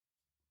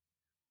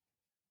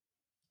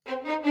Hello,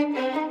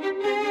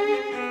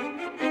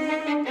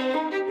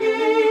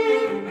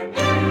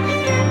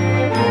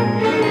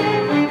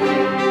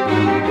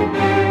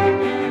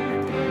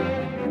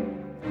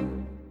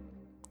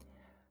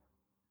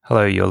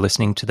 you're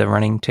listening to the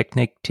Running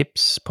Technique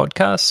Tips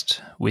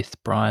podcast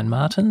with Brian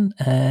Martin,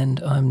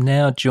 and I'm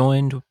now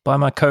joined by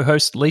my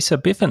co-host Lisa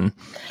Biffin.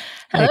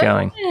 How are you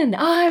going?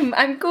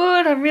 I'm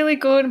good. I'm really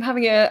good. I'm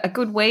having a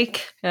good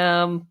week.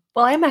 Well,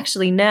 I am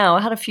actually now.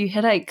 I had a few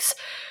headaches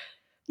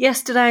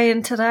yesterday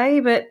and today,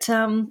 but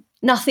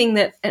nothing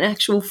that an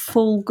actual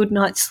full good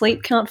night's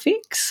sleep can't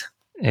fix.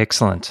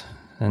 Excellent.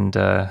 And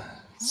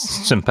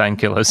some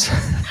painkillers.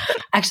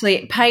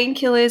 Actually,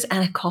 painkillers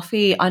and a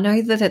coffee. I know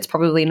that it's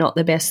probably not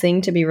the best thing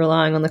to be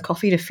relying on the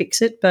coffee to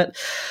fix it, but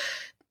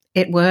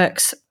it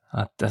works.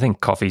 I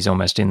think coffee's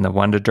almost in the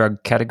wonder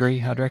drug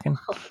category, I'd reckon.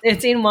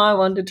 It's in my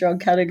wonder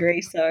drug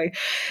category. So,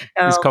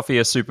 is coffee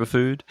a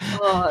superfood?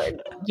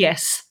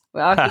 Yes.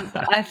 Well,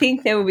 I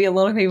think there will be a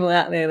lot of people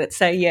out there that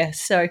say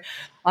yes. So,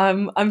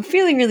 I'm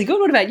feeling really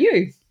good. What about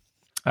you?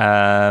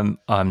 I'm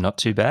not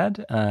too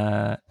bad.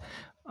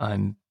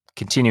 I'm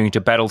continuing to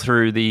battle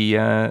through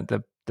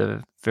the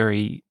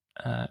very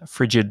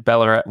frigid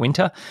Ballarat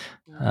winter,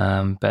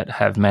 but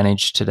have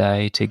managed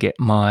today to get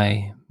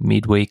my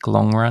midweek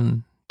long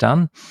run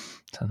done.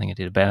 So I think I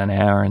did about an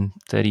hour and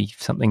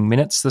 30-something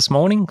minutes this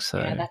morning. So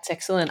yeah, that's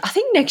excellent. I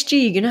think next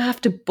year you're going to have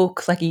to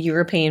book like a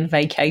European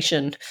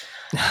vacation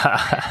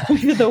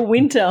over the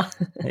winter.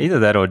 Either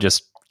that or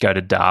just go to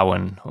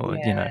Darwin or,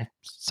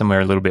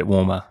 somewhere a little bit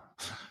warmer.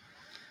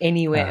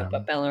 Anywhere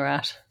but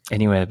Ballarat.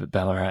 Anywhere but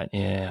Ballarat,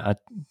 yeah.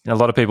 A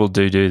lot of people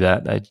do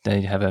that.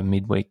 They have a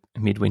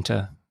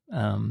midwinter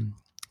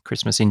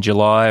Christmas in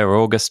July or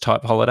August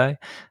type holiday.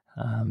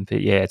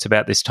 But yeah, it's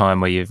about this time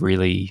where you've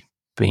really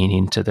been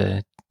into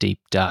the deep,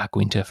 dark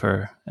winter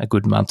for a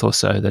good month or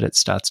so that it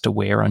starts to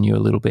wear on you a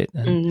little bit.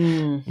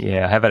 And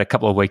yeah, I have had a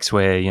couple of weeks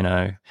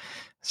where,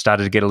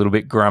 started to get a little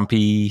bit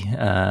grumpy,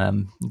 a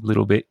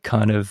little bit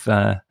kind of,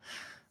 I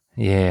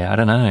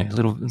don't know, a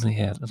little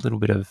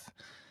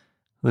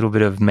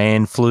bit of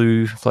man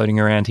flu floating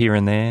around here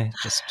and there,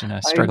 just,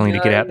 struggling to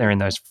get out there in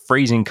those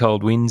freezing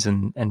cold winds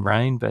and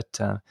rain. But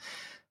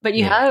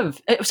you have.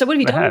 So what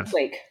have you done this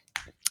week?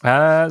 It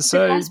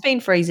has been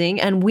freezing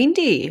and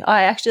windy.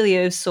 I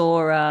actually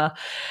saw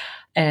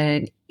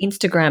an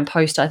Instagram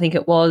post, I think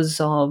it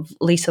was, of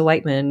Lisa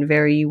Waitman,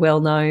 very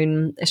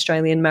well-known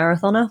Australian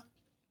marathoner.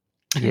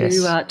 Yes.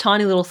 Who,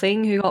 tiny little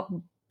thing who got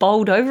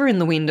bowled over in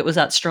the wind. It was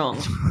that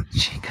strong.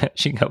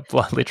 she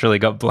literally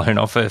got blown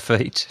off her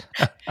feet.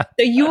 So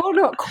you're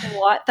not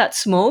quite that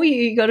small.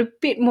 You got a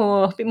bit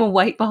more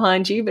weight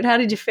behind you. But how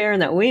did you fare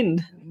in that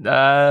wind?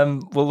 Well,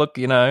 look,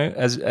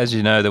 as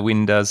you know, the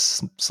wind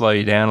does slow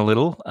you down a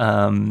little.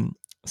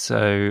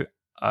 So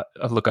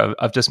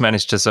I've just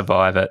managed to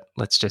survive it.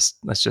 Let's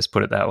just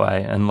put it that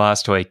way. And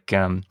last week,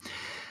 I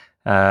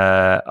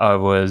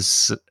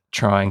was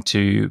trying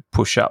to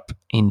push up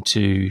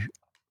into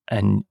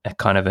a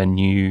kind of a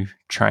new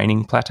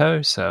training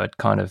plateau. So I'd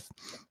kind of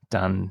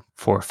done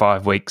 4 or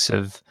 5 weeks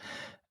of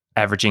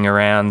averaging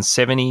around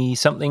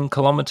 70-something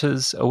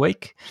kilometres a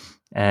week.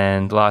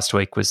 And last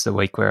week was the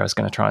week where I was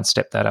going to try and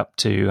step that up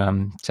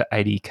to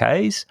 80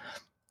 Ks.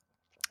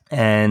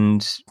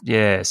 And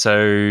yeah,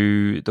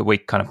 so the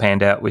week kind of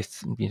panned out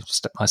with,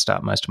 I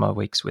start most of my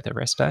weeks with a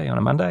rest day on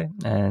a Monday.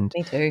 And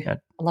me too. I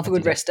love a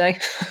good rest day.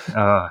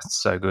 Oh,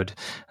 it's so good.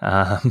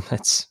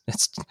 It's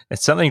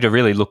something to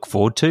really look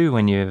forward to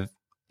when you're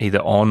either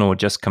on or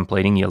just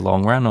completing your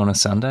long run on a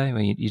Sunday,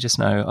 where you just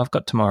know I've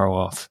got tomorrow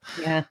off.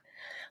 Yeah.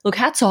 Look,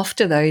 hats off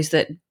to those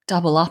that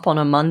double up on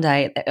a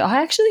Monday.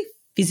 I actually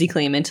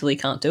physically and mentally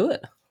can't do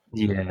it.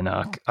 Yeah,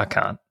 no, I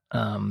can't.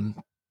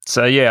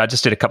 So, yeah, I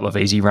just did a couple of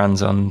easy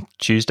runs on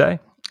Tuesday.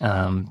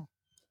 I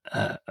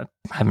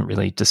haven't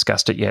really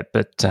discussed it yet,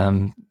 but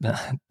a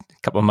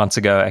couple of months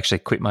ago I actually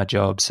quit my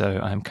job, so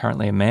I'm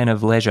currently a man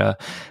of leisure,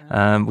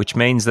 which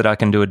means that I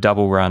can do a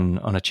double run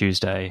on a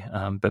Tuesday.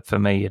 But for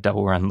me, a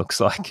double run looks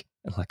like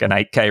an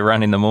 8K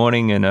run in the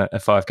morning and a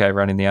 5K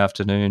run in the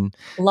afternoon.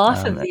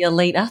 Life of the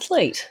elite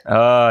athlete.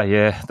 Oh,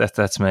 yeah,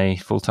 that's me,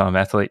 full-time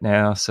athlete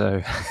now.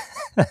 So,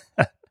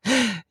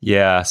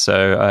 yeah,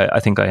 so I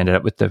think I ended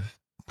up with the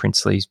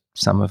princely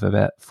sum of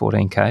about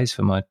 14 Ks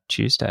for my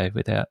Tuesday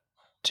without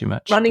too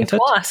much running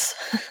effort. Twice.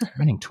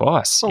 Running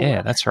twice,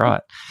 yeah, that's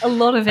right. A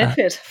lot of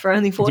effort for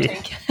only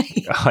 14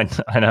 K.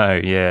 I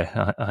know,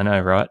 yeah, I know,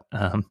 right?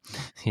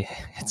 Yeah,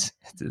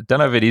 don't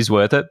know if it is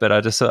worth it, but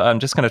I'm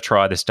just going to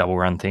try this double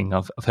run thing.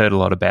 I've heard a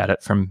lot about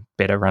it from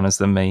better runners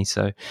than me,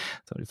 so I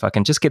thought if I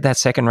can just get that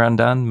second run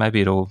done,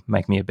 maybe it'll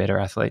make me a better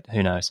athlete.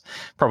 Who knows?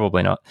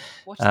 Probably not.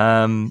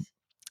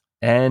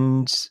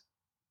 And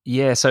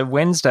yeah, so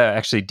Wednesday I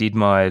actually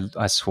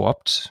I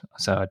swapped.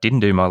 So I didn't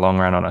do my long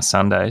run on a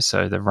Sunday,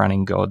 so the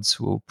running gods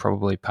will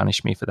probably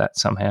punish me for that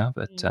somehow.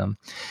 But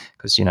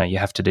because, you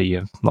have to do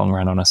your long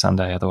run on a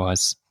Sunday,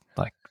 otherwise,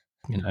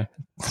 it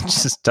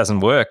just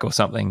doesn't work or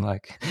something.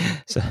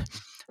 So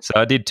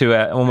I did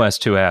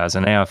almost 2 hours,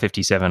 an hour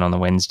 57 on the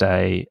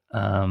Wednesday.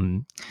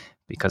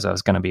 because I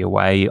was going to be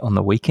away on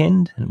the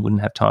weekend and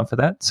wouldn't have time for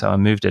that. So I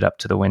moved it up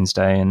to the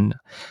Wednesday, and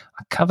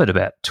I covered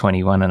about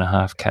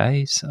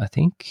 21.5 Ks, I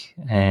think.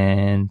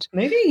 And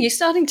maybe you're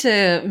starting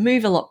to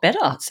move a lot better,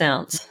 it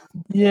sounds.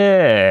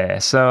 Yeah.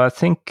 So I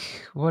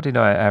think, what did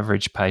I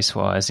average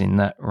pace-wise in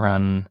that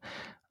run?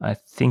 I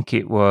think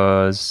it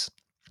was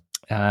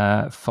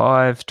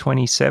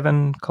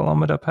 5:27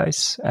 kilometre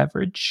pace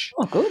average.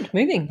 Oh, good.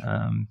 Moving.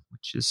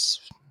 Which is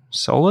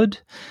solid.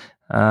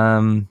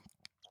 And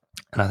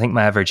I think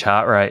my average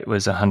heart rate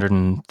was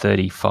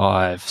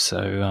 135.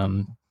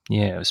 So,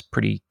 it was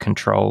pretty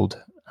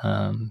controlled.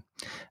 And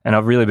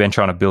I've really been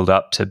trying to build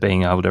up to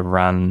being able to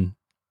run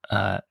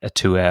a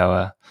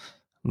 2-hour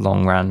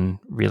long run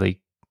really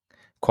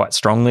quite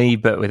strongly,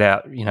 but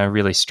without,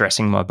 really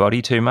stressing my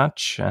body too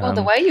much. Well,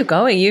 the way you're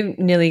going, you're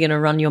nearly going to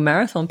run your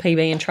marathon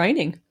PB in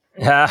training.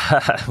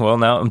 Well,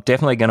 no, I'm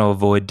definitely going to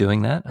avoid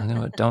doing that. I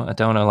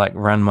don't want to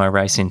run my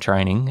race in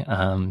training.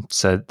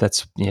 So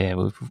that's,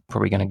 we're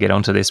probably going to get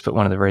onto this, but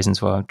one of the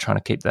reasons why I'm trying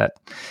to keep that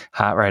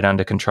heart rate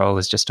under control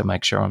is just to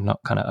make sure I'm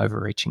not kind of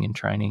overreaching in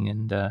training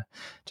and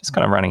just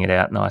kind of running it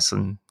out nice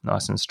and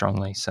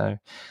strongly. So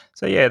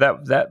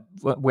that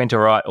went all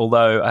right.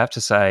 Although I have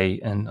to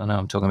say, and I know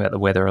I'm talking about the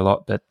weather a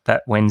lot, but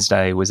that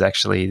Wednesday was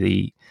actually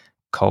the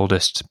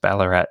coldest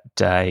Ballarat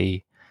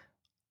day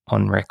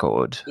on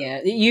record.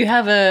 Yeah, you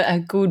have a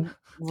good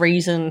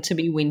reason to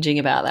be whinging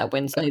about that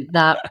Wednesday.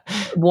 That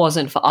I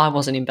wasn't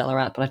in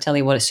Ballarat, but I tell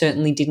you what, it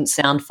certainly didn't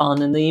sound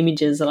fun, and the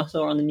images that I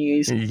saw on the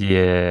news.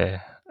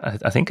 Yeah,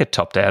 I think it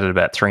topped out at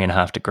about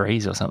 3.5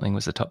 degrees or something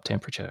was the top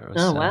temperature.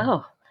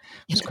 Wow.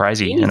 It was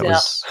crazy, and it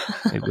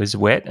was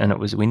wet and it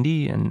was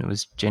windy and it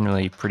was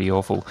generally pretty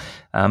awful.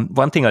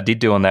 One thing I did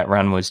do on that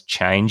run was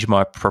change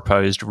my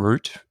proposed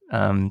route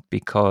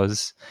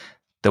because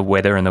the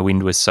weather and the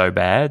wind was so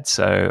bad.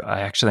 So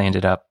I actually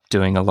ended up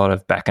doing a lot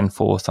of back and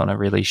forth on a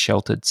really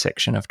sheltered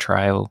section of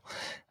trail.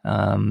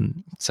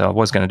 So I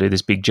was going to do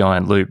this big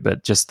giant loop,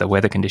 but just the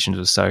weather conditions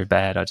were so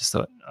bad. I just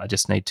thought I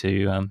just need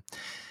to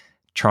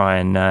try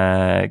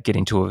and get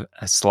into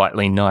a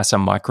slightly nicer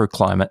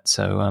microclimate.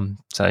 So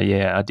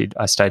I did.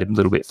 I stayed a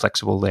little bit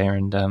flexible there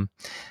and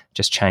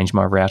just changed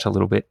my route a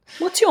little bit.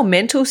 What's your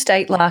mental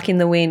state like in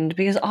the wind?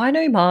 Because I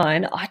know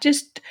mine. I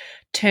just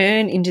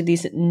turn into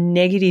this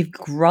negative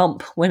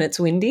grump when it's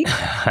windy.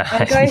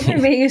 I go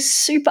from being a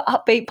super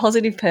upbeat,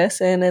 positive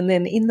person, and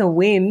then in the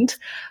wind,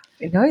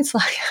 it's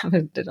like I have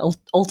an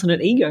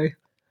alternate ego.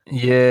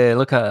 Yeah,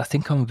 look, I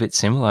think I'm a bit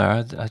similar.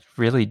 I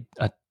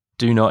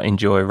do not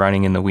enjoy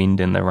running in the wind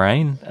and the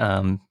rain.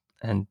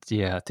 And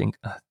yeah, I think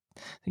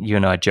you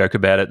and I joke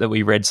about it that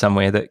we read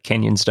somewhere that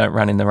Kenyans don't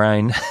run in the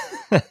rain.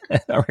 I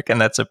reckon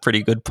that's a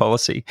pretty good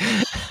policy.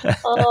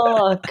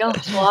 Oh,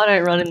 gosh, well, I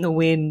don't run in the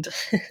wind.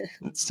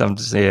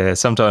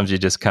 Sometimes you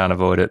just can't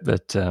avoid it.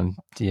 But,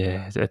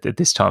 at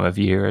this time of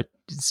year,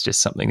 it's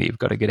just something that you've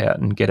got to get out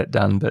and get it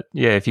done. But,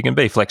 yeah, if you can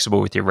be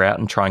flexible with your route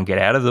and try and get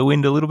out of the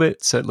wind a little bit,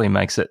 it certainly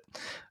makes it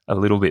a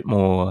little bit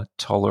more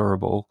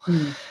tolerable.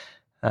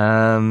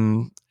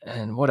 And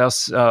what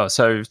else? Oh,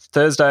 so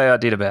Thursday I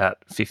did about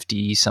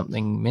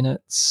 50-something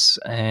minutes,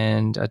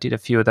 and I did a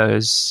few of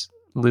those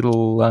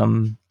little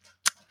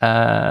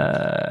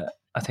I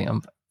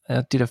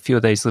did a few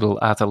of these little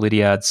Arthur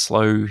Lydiard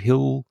slow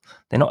hill.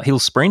 They're not hill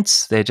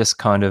sprints. They're just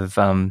kind of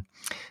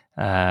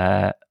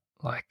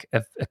like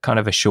a kind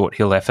of a short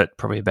hill effort,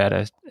 probably about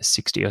a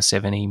 60 or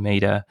 70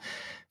 meter,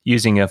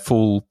 using a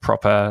full,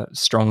 proper,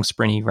 strong,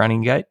 sprinty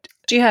running gait.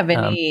 Do you have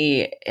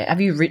any?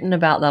 Have you written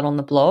about that on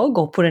the blog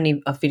or put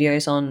any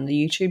videos on the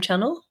YouTube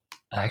channel?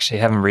 I actually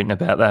haven't written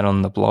about that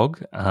on the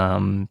blog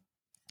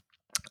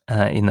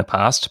in the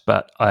past,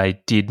 but I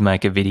did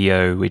make a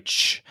video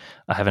which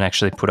I haven't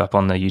actually put up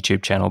on the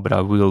YouTube channel, but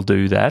I will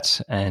do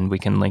that, and we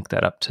can link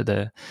that up to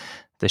the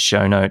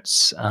show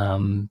notes.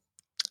 And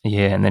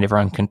then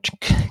everyone can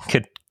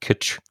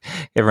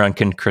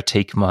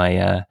critique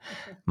my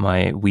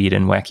my weird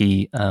and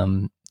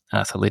wacky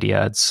Arthur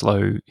Lydiard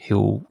slow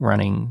hill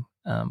running,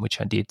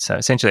 which I did. So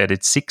essentially, I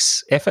did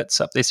 6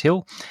 efforts up this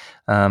hill.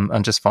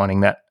 I'm just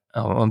finding that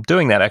I'm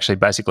doing that actually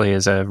basically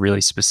as a really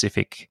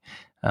specific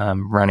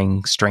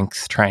running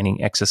strength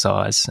training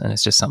exercise, and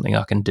it's just something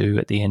I can do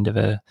at the end of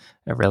a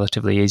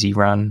relatively easy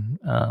run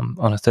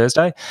on a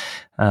Thursday.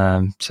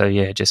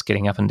 Just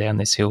getting up and down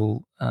this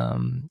hill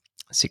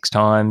 6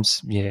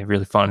 times. Yeah,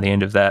 really find the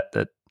end of that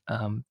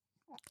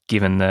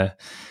given the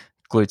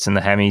glutes and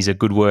the hammies, a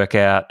good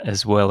workout,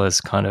 as well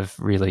as kind of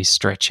really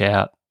stretch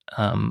out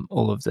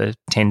all of the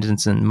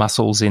tendons and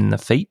muscles in the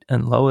feet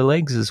and lower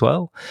legs as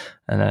well.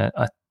 And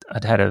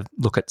I'd had a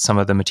look at some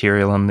of the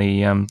material on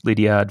the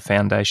Lydiard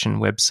Foundation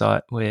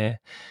website, where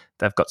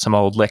they've got some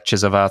old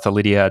lectures of Arthur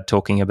Lydiard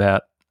talking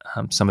about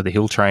some of the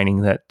hill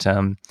training that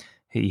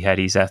he had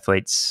his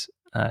athletes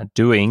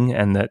doing,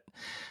 and that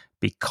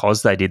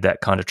because they did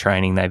that kind of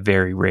training, they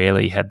very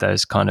rarely had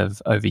those kind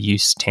of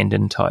overuse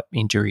tendon type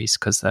injuries,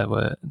 because they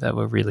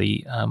were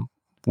really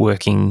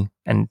working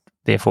and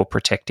therefore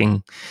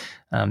protecting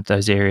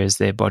those areas,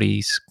 their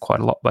bodies, quite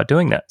a lot by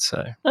doing that.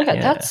 So okay,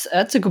 yeah.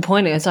 That's a good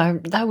point.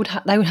 They would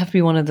have to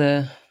be one of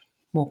the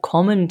more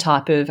common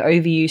type of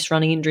overuse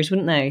running injuries,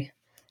 wouldn't they?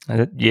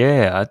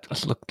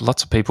 Look,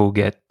 lots of people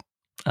get,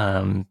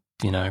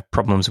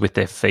 problems with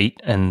their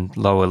feet and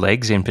lower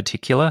legs in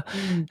particular,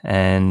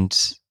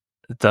 and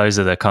those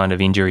are the kind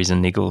of injuries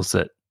and niggles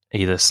that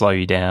either slow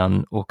you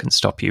down or can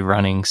stop you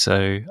running.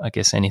 So I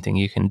guess anything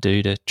you can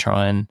do to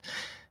try and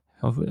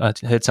I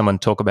heard someone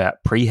talk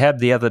about prehab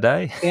the other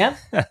day. Yep.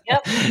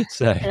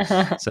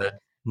 so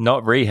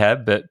not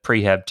rehab, but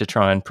prehab to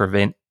try and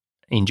prevent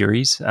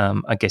injuries.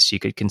 I guess you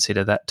could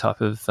consider that type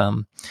of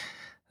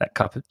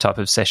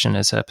session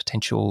as a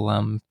potential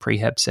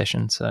prehab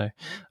session. So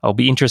I'll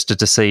be interested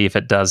to see if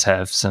it does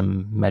have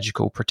some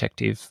magical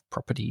protective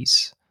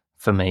properties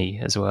for me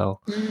as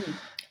well.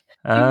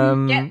 Are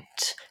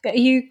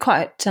you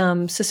quite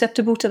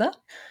susceptible to that?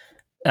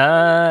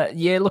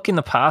 Look, in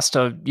the past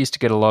I used to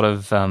get a lot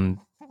of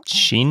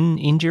shin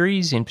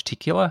injuries in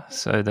particular.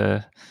 So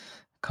the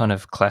kind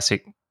of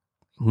classic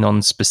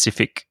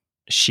non-specific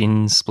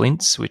shin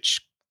splints,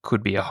 which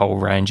could be a whole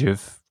range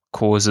of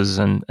causes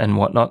and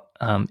whatnot.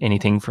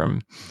 Anything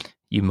from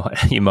you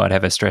might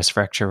have a stress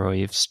fracture, or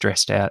you've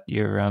stressed out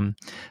your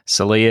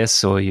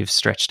soleus, or you've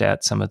stretched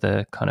out some of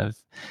the kind of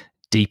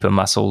deeper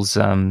muscles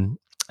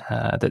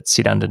that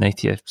sit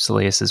underneath your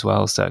soleus as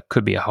well. So it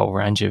could be a whole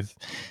range of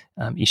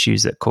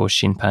issues that cause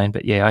shin pain.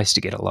 But yeah, I used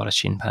to get a lot of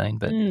shin pain,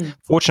 but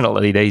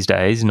fortunately these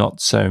days not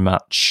so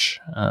much.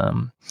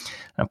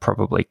 I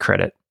probably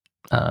credit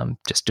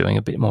just doing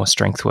a bit more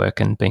strength work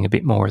and being a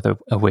bit more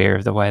aware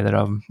of the way that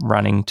I'm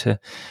running to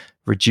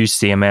reduce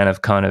the amount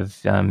of kind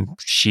of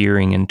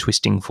shearing and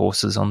twisting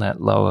forces on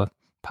that lower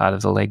part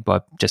of the leg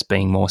by just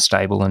being more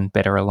stable and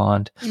better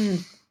aligned.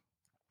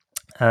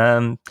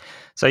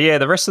 So yeah,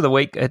 the rest of the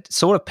week it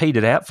sort of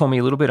petered out for me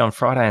a little bit on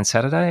Friday and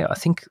Saturday. I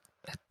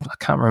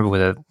can't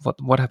remember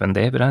what happened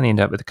there, but I only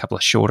ended up with a couple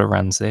of shorter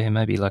runs there,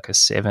 maybe like a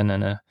 7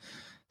 and a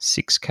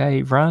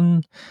 6K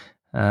run.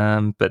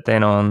 But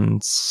then on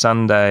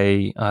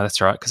Sunday,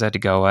 that's right, because I had to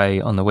go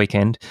away on the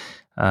weekend.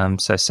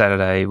 So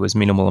Saturday was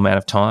minimal amount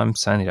of time,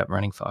 so I ended up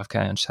running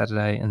 5K on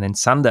Saturday. And then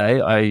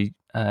Sunday, I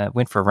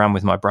went for a run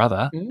with my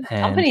brother.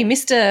 Company,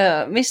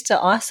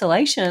 Mr.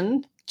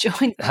 Isolation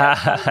joined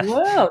the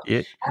world.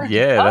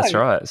 Yeah, that's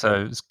right.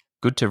 So it was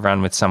good to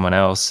run with someone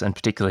else, and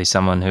particularly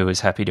someone who was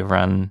happy to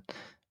run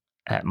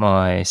at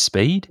my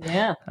speed.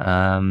 Yeah.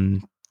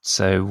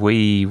 So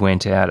we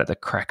went out at the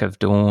crack of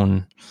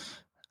dawn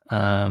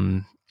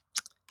in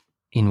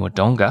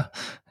Wodonga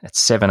at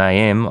 7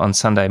 a.m. on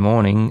Sunday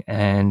morning,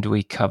 and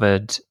we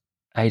covered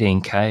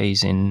 18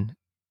 Ks in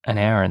an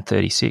hour and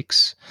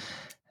 36.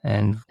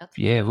 And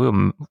we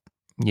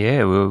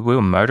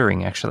were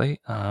motoring actually.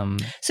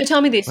 So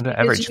tell me this: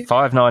 average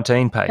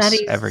 5:19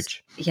 pace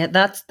average. Yeah,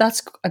 that's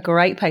a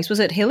great pace. Was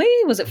it hilly?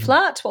 Was it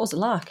flat? What was it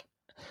like?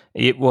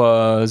 It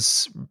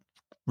was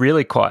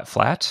really quite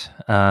flat,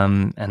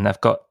 and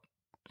they've got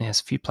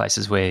there's a few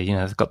places where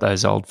they've got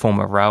those old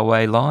former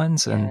railway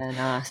lines, and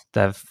nice.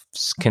 They've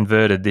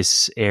converted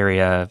this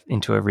area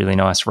into a really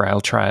nice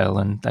rail trail,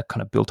 and they've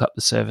kind of built up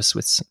the surface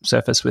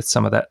with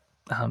some of that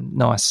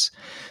nice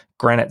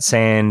granite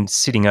sand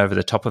sitting over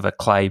the top of a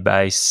clay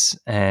base,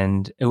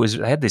 and it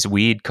had this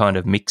weird kind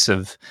of mix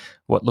of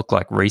what looked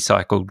like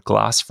recycled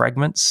glass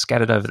fragments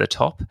scattered over the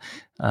top,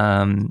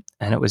 and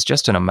it was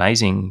just an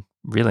amazing,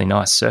 really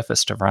nice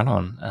surface to run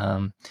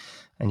on.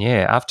 And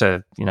yeah,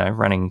 after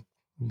running,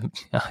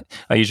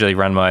 I usually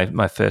run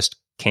my first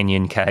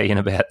Kenyan K in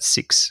about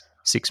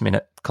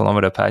 6-minute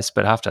kilometre pace,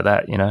 but after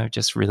that,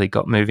 just really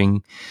got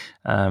moving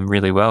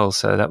really well.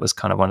 So that was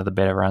kind of one of the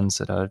better runs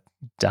that I've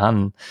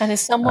done. And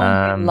as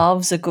someone who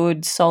loves a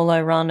good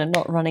solo run and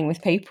not running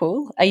with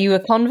people, are you a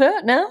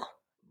convert now?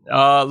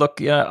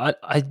 Look,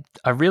 I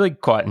really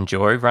quite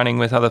enjoy running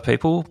with other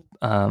people.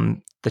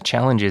 The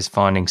challenge is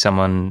finding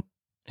someone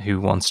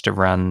who wants to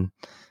run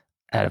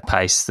at a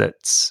pace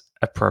that's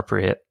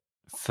appropriate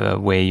for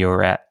where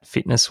you're at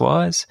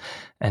fitness-wise,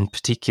 and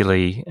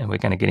particularly, and we're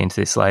going to get into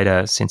this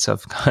later, since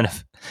I've kind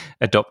of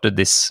adopted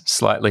this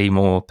slightly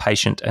more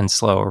patient and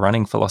slower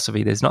running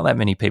philosophy, there's not that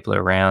many people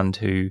around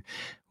who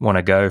want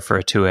to go for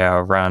a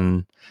 2-hour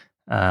run,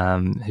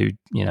 who,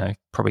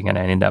 probably going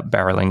to end up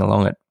barreling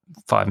along at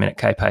 5-minute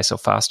K pace or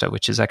faster,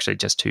 which is actually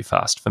just too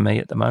fast for me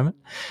at the moment.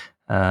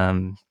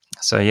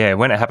 So yeah,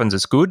 when it happens,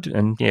 it's good.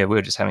 And yeah,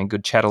 we're just having a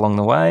good chat along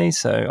the way.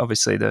 So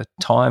obviously the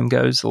time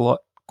goes a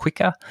lot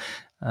quicker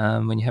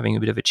when you're having a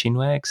bit of a chin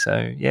wag.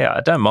 So yeah,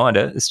 I don't mind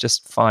it. It's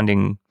just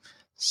finding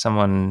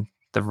someone,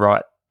 the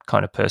right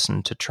kind of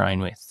person to train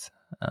with.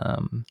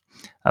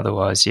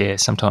 Otherwise, yeah,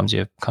 sometimes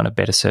you're kind of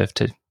better served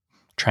to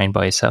train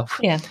by yourself.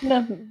 Yeah,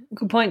 no,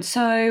 good point.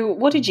 So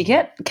what did you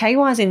get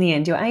K-wise in the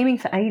end? You're aiming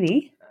for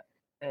 80.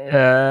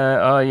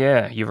 Oh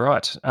yeah, you're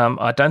right.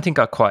 I don't think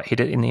I quite hit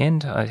it in the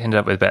end. I ended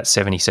up with about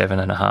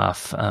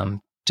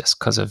 77.5, just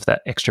because of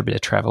that extra bit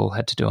of travel I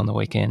had to do on the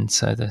weekend.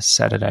 So the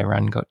Saturday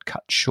run got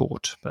cut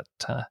short. But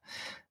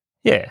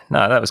yeah,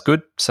 no, that was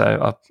good. So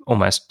I'll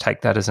almost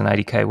take that as an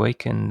 80K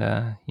week,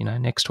 and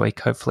next week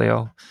hopefully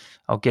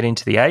I'll get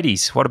into the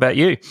 80s. What about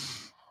you?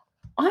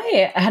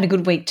 I had a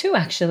good week too,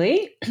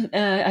 actually.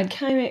 I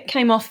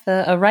came off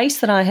a race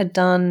that I had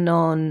done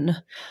on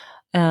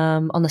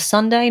the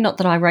Sunday. Not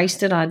that I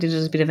raced it, I did it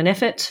as a bit of an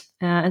effort.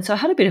 And so I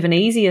had a bit of an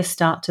easier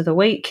start to the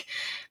week,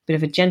 a bit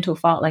of a gentle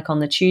fartlek on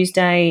the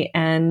Tuesday.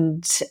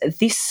 And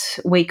this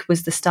week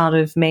was the start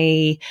of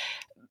me.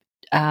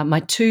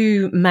 My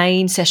two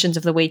main sessions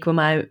of the week were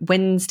my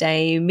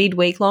Wednesday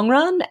midweek long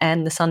run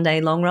and the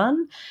Sunday long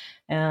run.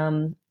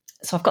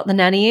 So I've got the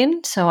nanny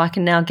in, so I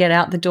can now get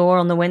out the door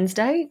on the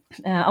Wednesday.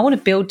 I want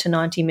to build to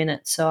 90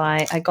 minutes, so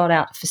I got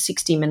out for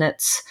 60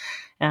 minutes.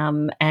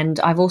 And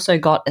I've also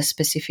got a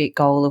specific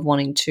goal of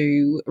wanting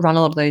to run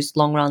a lot of those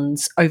long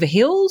runs over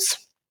hills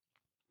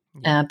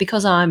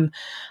because I'm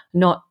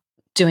not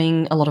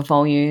doing a lot of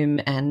volume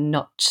and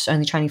not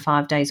only training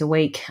 5 days a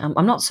week.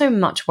 I'm not so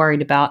much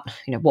worried about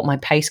what my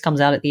pace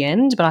comes out at the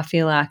end, but I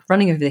feel like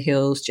running over the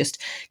hills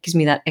just gives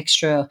me that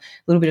extra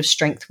little bit of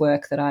strength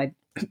work that I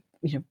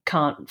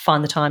can't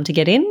find the time to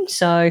get in.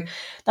 So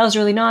that was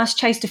really nice.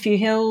 Chased a few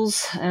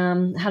hills,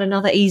 had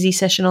another easy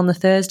session on the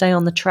Thursday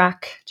on the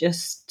track,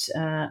 just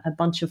a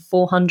bunch of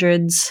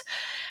 400s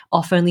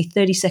off only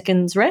 30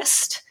 seconds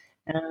rest.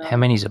 How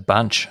many is a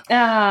bunch?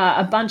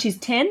 A bunch is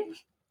 10.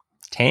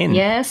 10?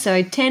 Yeah,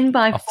 so 10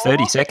 by off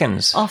 30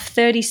 seconds. Off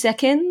 30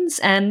 seconds,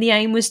 and the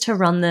aim was to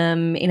run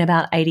them in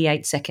about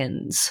 88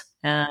 seconds.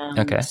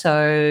 Okay.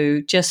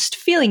 So just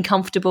feeling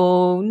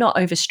comfortable, not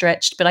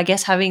overstretched, but I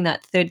guess having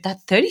that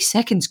 30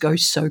 seconds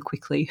goes so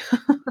quickly.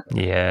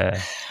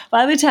 Yeah.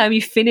 By the time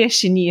you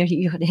finish and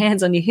you got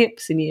hands on your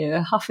hips and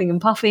you're huffing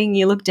and puffing,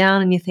 you look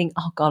down and you think,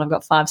 oh, God, I've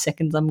got 5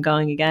 seconds, I'm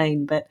going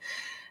again. But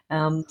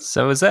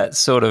so is that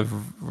sort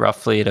of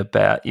roughly at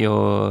about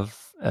your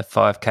a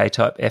 5K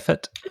type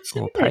effort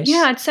or pace?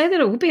 Yeah, I'd say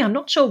that it would be. I'm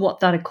not sure what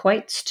that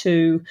equates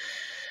to.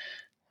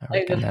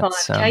 Over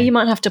 5K, you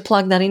might have to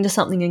plug that into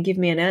something and give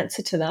me an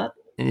answer to that.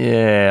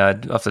 Yeah,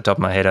 off the top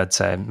of my head, I'd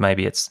say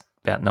maybe it's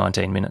about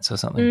 19 minutes or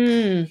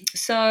something.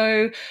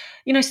 So,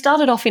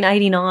 started off in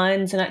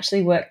 89s and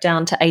actually worked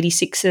down to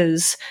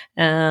 86s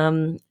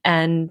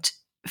and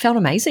felt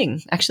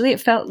amazing. Actually,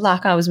 it felt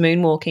like I was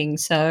moonwalking.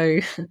 So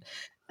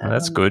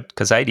that's good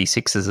because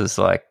 86s is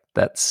like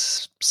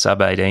that's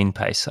sub 18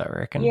 pace, I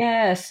reckon.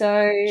 Yeah,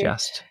 so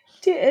just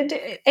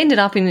it ended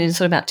up in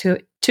sort of about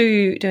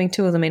doing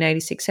two of them in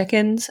 86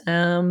 seconds,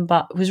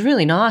 but it was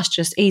really nice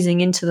just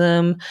easing into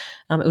them.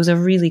 It was a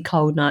really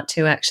cold night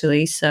too,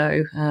 actually,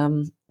 so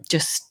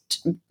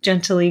just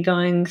gently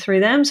going through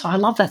them. So I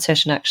love that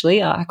session,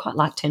 actually. I quite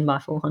like 10 by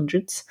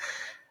 400s.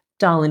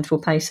 Dial into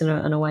a pace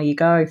and away you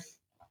go.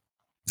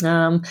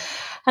 And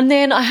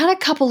then I had a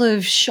couple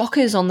of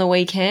shockers on the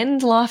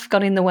weekend. Life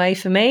got in the way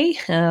for me.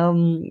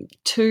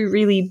 2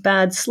 really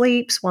bad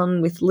sleeps,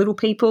 one with little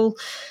people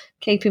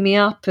keeping me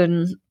up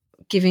and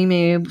giving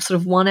me sort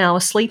of 1 hour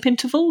sleep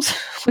intervals,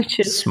 which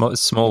is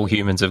small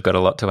humans have got a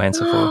lot to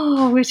answer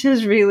for. Which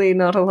is really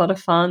not a lot of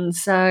fun.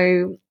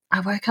 So I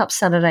woke up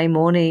Saturday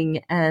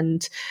morning,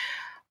 and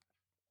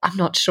I'm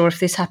not sure if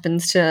this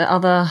happens to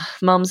other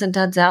mums and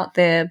dads out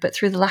there, but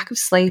through the lack of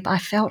sleep, I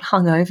felt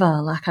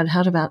hungover, like I'd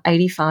had about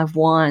 85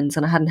 wines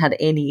and I hadn't had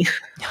any.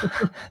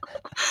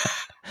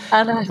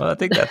 Well, I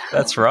think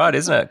that's right,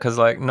 isn't it? Because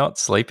not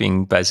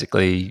sleeping,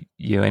 basically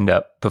you end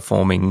up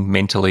performing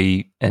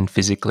mentally and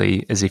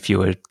physically as if you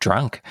were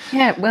drunk.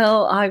 Yeah,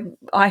 well,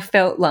 I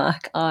felt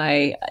like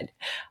I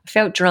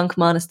felt drunk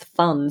minus the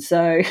fun,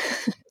 so...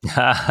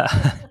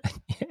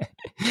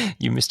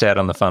 You missed out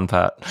on the fun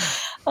part.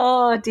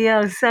 Oh,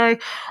 dear. So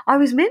I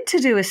was meant to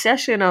do a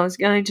session. I was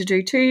going to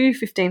do 2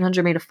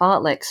 1,500-metre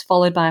fartleks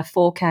followed by a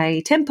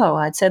 4K tempo.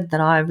 I'd said that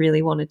I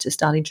really wanted to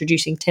start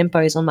introducing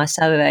tempos on my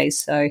Saturdays,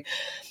 so I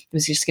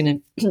was just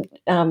going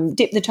to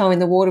dip the toe in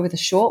the water with a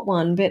short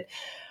one, but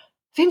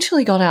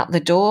eventually got out the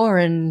door,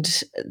 and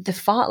the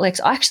fartleks,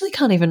 I actually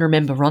can't even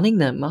remember running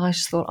them. I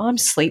just thought, I'm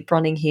sleep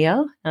running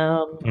here.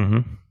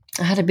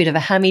 I had a bit of a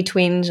hammy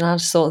twinge, and I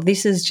just thought,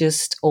 this is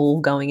just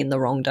all going in the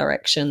wrong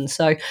direction.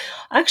 So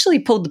I actually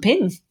pulled the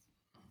pin.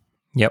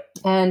 Yep.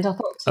 And I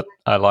thought,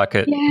 I like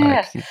it.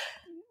 Yeah.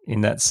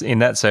 In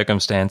that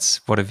circumstance,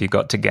 what have you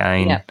got to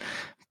gain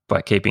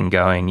by keeping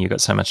going? You've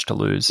got so much to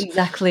lose.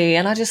 Exactly.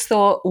 And I just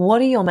thought,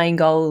 what are your main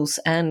goals?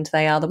 And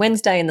they are the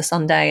Wednesday and the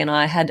Sunday. And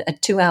I had a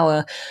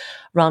 2-hour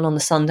run on the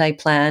Sunday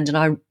planned, and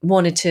I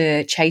wanted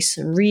to chase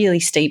some really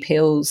steep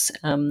hills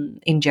in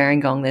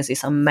Gerringong. There's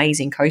this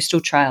amazing coastal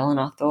trail, and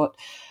I thought,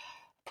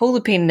 pull the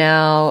pin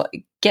now,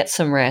 get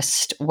some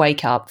rest,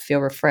 wake up,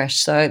 feel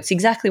refreshed. So it's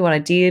exactly what I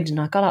did,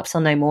 and I got up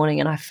Sunday morning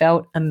and I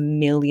felt $1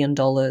 million.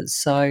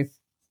 So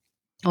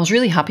I was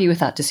really happy with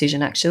that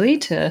decision, actually,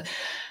 to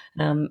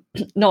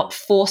not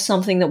force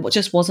something that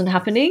just wasn't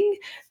happening.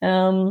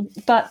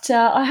 But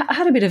I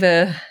had a bit of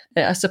a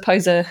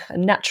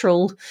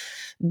natural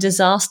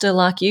disaster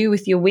like you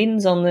with your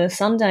wins on the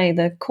Sunday.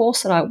 The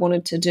course that I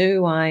wanted to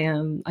do,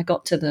 I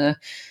got to the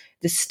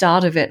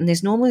start of it, and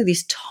there's normally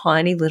this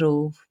tiny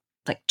little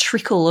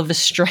trickle of a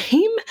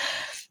stream,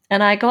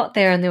 and I got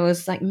there and there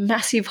was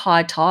massive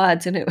high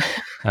tides, and it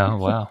oh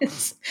wow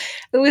it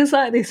was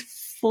like this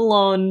full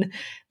on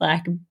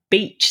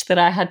beach that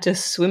I had to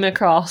swim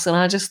across, and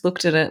I just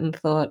looked at it and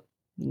thought,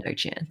 no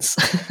chance.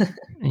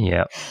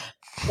 Yeah.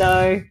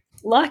 So,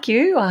 like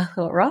you, I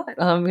thought, right,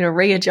 I'm going to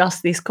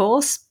readjust this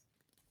course.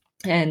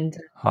 And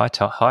high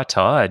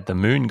tide, the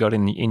moon got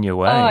in your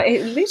way. Oh,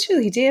 it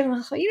literally did. And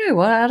I thought, you know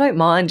what, I don't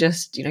mind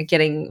just,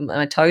 getting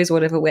my toes or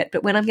whatever wet,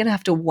 but when I'm going to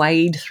have to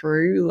wade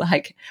through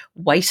like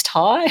waist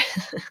high.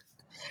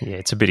 Yeah,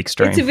 it's a bit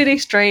extreme. It's a bit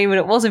extreme, and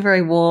it wasn't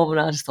very warm, and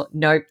I just thought,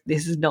 nope,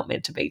 this is not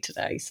meant to be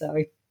today.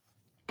 So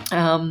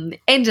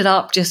ended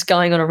up just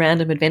going on a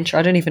random adventure.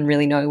 I don't even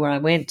really know where I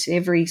went.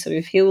 Every sort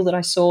of hill that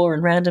I saw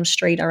and random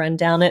street, I ran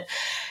down it.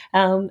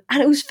 And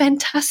it was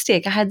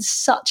fantastic. I had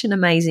such an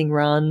amazing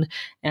run,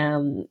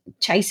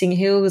 chasing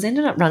hills,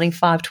 ended up running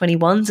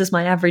 5:21s as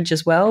my average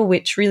as well,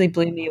 which really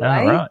blew me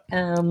away.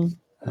 Right.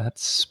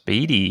 That's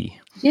speedy.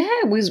 Yeah,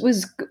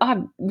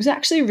 I was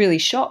actually really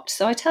shocked.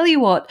 So I tell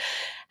you what,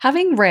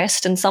 having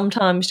rest and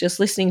sometimes just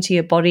listening to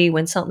your body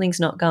when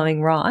something's not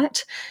going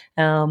right,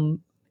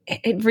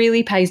 it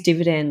really pays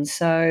dividends.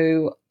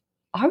 So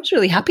I was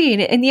really happy.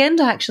 And in the end,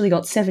 I actually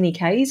got 70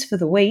 Ks for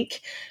the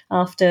week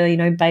after,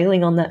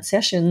 bailing on that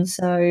session.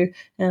 So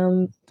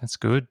that's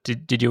good.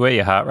 Did you wear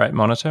your heart rate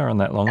monitor on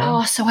that long run?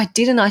 Oh, so I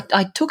didn't.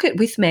 I took it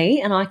with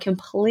me and I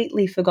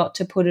completely forgot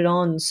to put it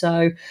on.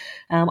 So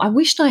I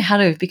wished I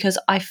had have, because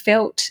I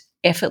felt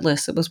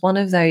effortless. It was one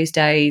of those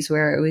days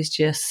where it was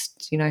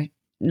just,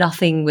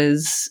 nothing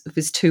was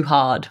too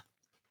hard.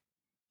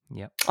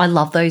 Yep. I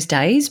love those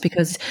days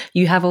because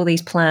you have all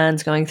these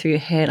plans going through your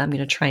head. I'm going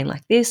to train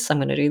like this. I'm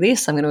going to do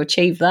this. I'm going to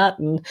achieve that.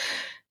 And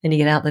then you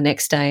get out the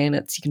next day and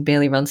you can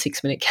barely run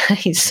 6-minute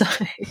Ks. So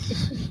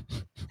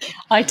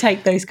I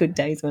take those good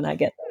days when I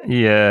get them.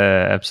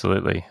 Yeah,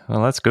 absolutely.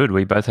 Well, that's good.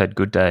 We both had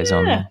good days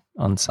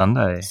on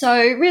Sunday. So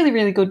really,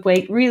 really good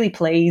week. Really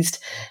pleased.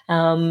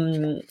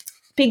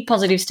 Big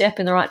positive step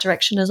in the right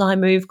direction as I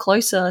move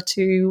closer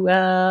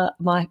to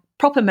my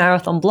proper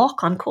marathon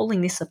block. I'm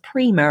calling this a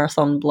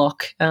pre-marathon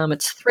block.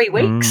 It's 3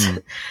 weeks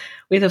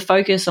with a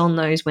focus on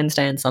those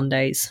Wednesday and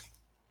Sundays.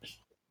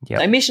 Yeah.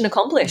 So mission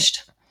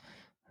accomplished.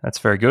 That's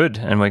very good.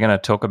 And we're going to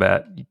talk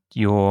about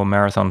your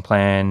marathon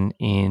plan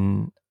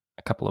in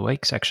a couple of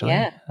weeks, actually.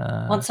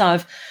 Yeah. Once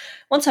I've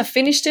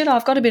finished it,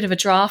 I've got a bit of a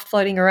draft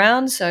floating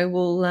around, so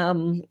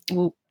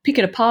we'll pick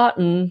it apart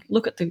and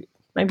look at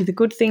maybe the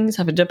good things,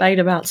 have a debate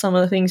about some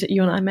of the things that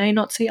you and I may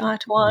not see eye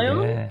to eye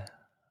on. Yeah.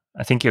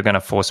 I think you're going to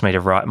force me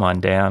to write mine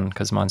down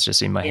because mine's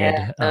just in my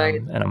head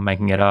and I'm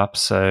making it up.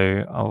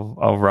 So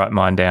I'll write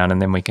mine down and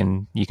then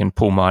you can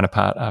pull mine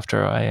apart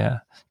after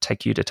I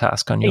take you to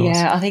task on yours.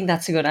 Yeah, I think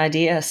that's a good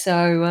idea.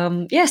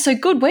 So, so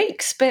good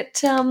weeks. But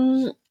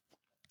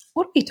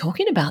what are we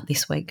talking about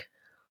this week?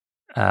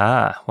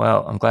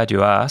 Well, I'm glad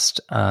you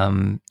asked.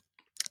 We're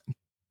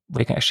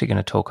actually going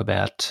to talk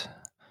about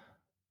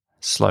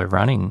slow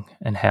running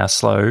and how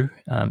slow,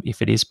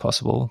 if it is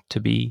possible, to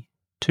be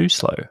too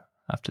slow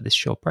after this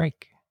short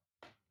break.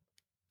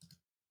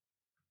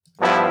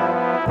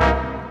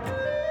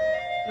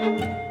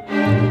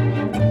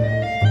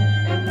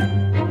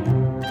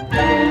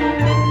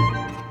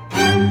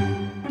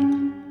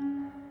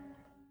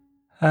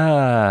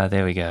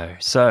 There we go.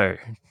 So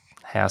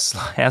how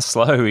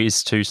slow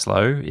is too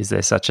slow? Is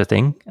there such a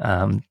thing?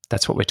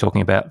 That's what we're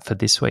talking about for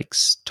this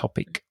week's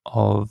topic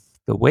of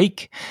the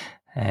week.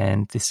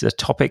 And this is a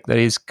topic that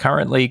is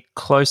currently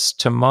close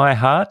to my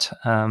heart,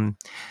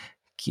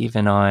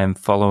 given I am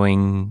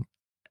following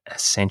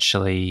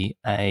essentially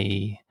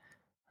I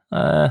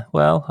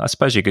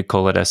suppose you could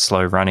call it a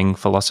slow running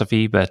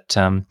philosophy, but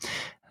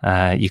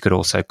you could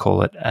also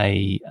call it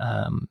a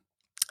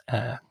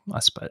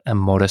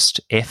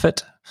modest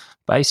effort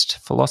based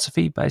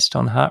philosophy based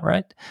on heart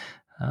rate.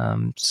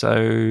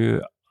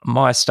 So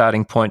my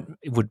starting point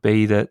would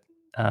be that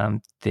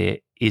there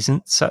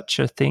isn't such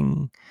a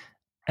thing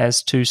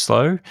as too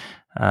slow,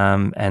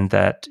 and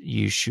that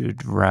you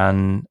should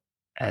run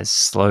as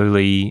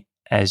slowly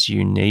as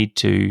you need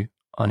to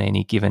on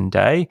any given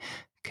day,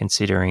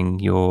 considering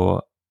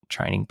your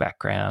training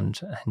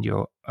background and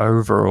your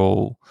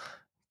overall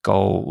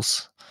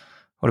goals.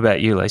 What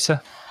about you,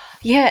 Lisa?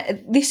 Yeah,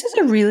 this is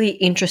a really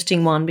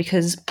interesting one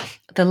because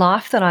the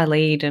life that I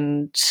lead,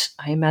 and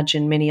I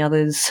imagine many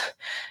others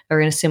are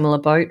in a similar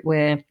boat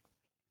where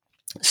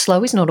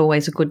slow is not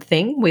always a good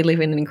thing. We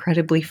live in an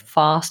incredibly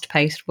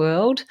fast-paced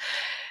world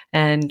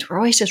and we're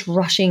always just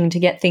rushing to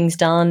get things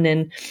done.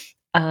 And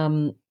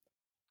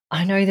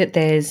I know that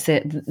there's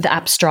the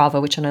app Strava,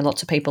 which I know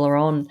lots of people are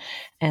on,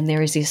 and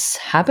there is this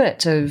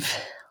habit of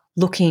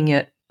looking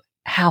at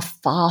how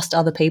fast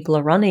other people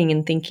are running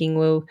and thinking,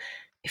 well,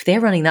 if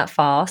they're running that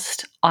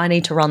fast, I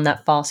need to run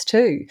that fast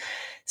too.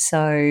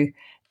 So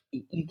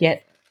you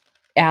get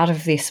out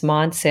of this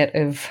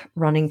mindset of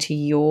running to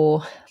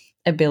your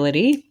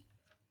ability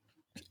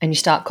and you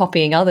start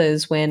copying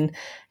others when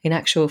in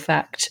actual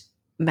fact,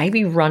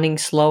 maybe running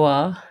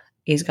slower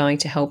is going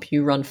to help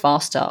you run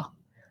faster,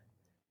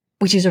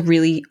 which is a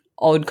really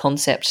odd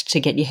concept to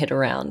get your head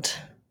around.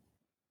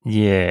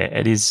 Yeah,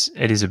 it is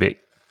a bit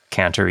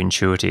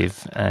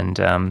counterintuitive,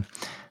 and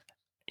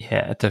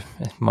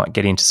might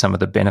get into some of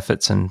the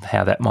benefits and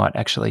how that might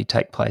actually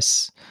take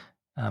place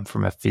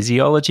from a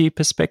physiology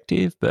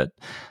perspective. But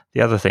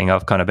the other thing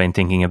I've kind of been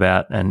thinking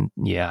about, and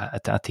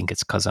I think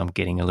it's because I'm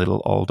getting a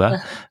little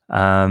older.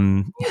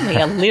 Only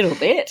a little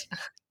bit.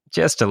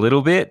 Just a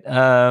little bit,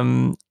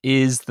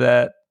 is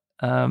that,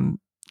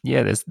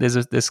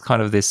 there's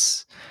kind of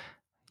this,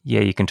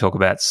 you can talk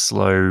about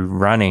slow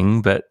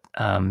running, but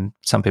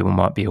some people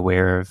might be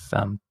aware of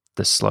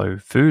the slow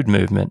food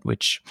movement,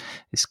 which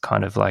is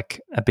kind of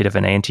like a bit of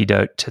an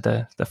antidote to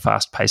the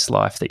fast-paced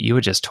life that you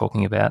were just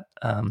talking about.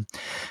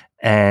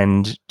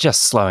 And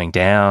just slowing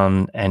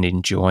down and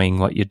enjoying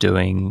what you're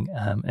doing,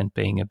 and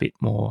being a bit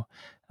more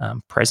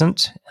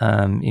present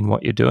in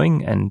what you're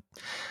doing. And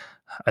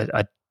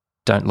I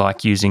don't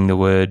like using the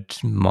word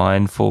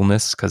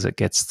mindfulness because it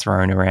gets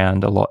thrown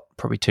around a lot,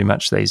 probably too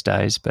much these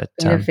days. But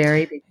a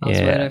very big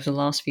buzzword over the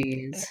last few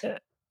years.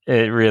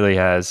 It really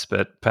has,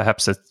 but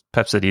perhaps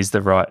it is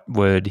the right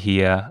word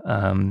here,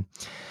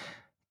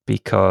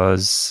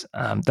 because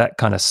that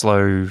kind of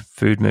slow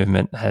food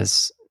movement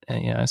has,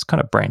 it's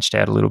kind of branched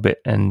out a little bit,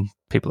 and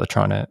people are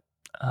trying to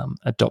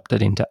adopt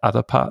it into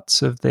other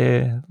parts of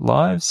their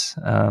lives.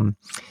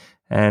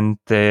 And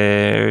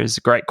there's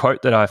a great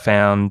quote that I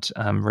found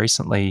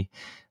recently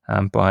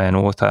by an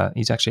author.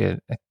 He's actually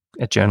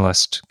a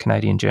journalist,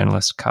 Canadian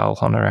journalist, Carl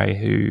Honoré,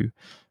 who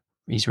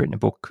he's written a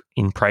book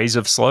In Praise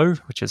of Slow,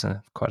 which is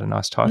quite a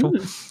nice title.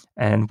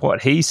 And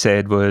what he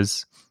said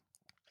was,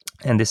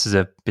 and this is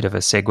a bit of a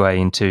segue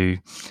into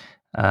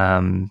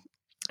I'm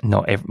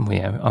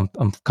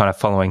kind of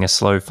following a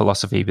slow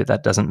philosophy, but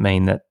that doesn't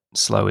mean that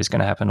slow is going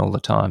to happen all the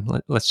time.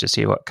 Let's just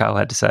hear what Carl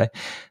had to say.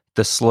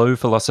 The slow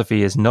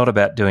philosophy is not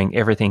about doing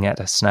everything at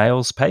a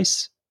snail's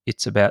pace.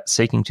 It's about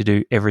seeking to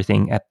do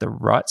everything at the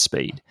right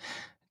speed,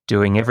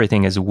 doing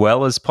everything as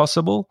well as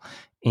possible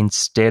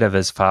instead of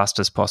as fast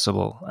as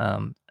possible.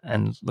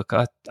 And look,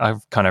 I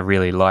kind of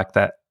really like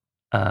that.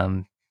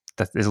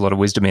 That there's a lot of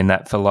wisdom in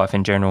that for life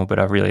in general, but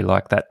I really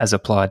like that as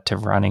applied to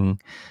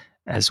running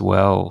as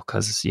well,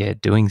 because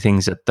doing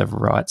things at the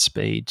right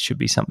speed should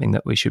be something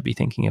that we should be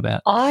thinking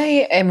about.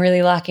 I am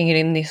really liking it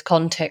in this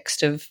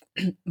context of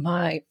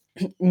my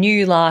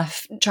new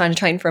life trying to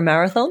train for a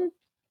marathon,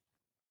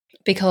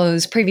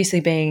 because previously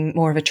being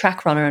more of a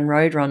track runner and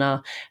road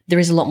runner, there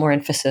is a lot more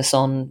emphasis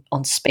on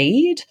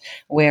speed,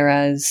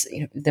 whereas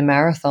the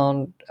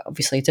marathon,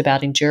 obviously it's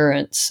about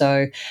endurance,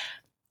 so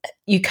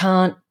you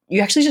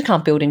actually just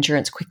can't build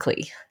endurance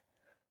quickly.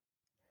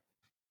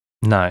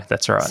 No,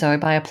 that's right. So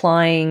by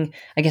applying,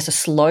 I guess, a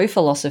slow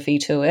philosophy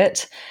to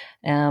it,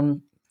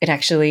 it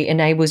actually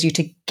enables you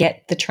to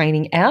get the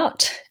training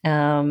out.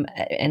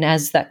 And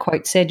as that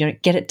quote said,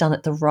 get it done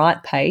at the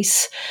right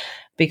pace,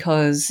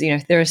 because,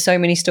 there are so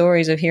many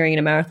stories of hearing in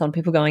a marathon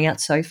people going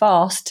out so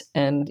fast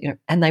and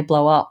they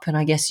blow up. And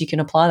I guess you can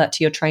apply that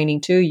to your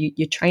training too.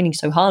 You're training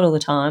so hard all the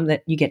time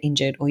that you get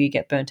injured or you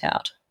get burnt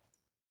out.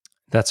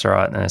 That's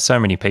right. And there's so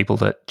many people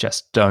that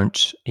just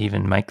don't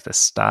even make the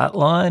start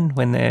line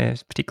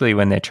particularly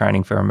when they're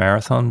training for a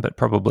marathon, but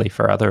probably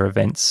for other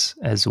events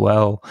as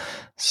well.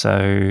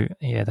 So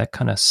that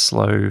kind of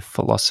slow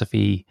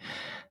philosophy,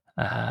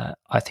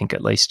 I think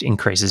at least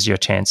increases your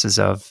chances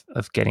of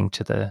getting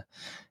to the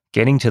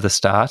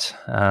start,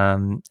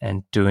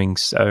 and doing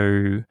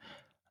so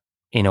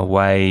in a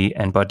way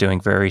and by doing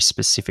very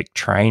specific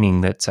training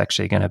that's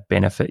actually going to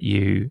benefit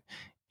you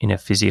in a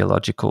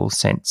physiological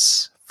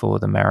sense for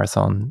the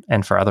marathon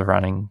and for other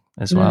running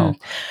as well.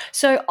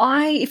 So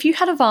if you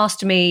had have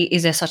asked me,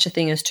 is there such a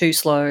thing as too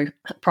slow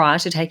prior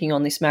to taking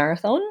on this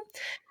marathon,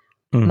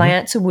 my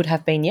answer would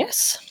have been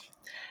yes.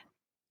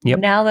 Yep.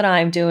 Now that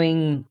I'm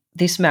doing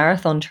this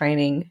marathon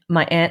training,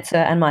 my answer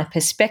and my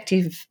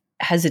perspective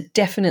has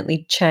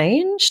definitely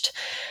changed.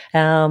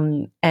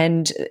 And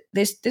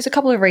there's a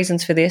couple of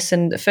reasons for this.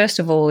 And first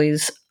of all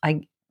is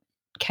I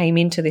came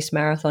into this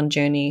marathon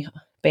journey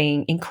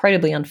being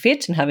incredibly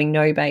unfit and having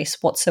no base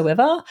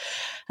whatsoever.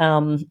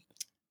 And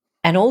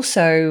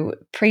also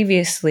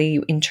previously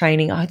in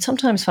training, I'd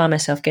sometimes find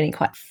myself getting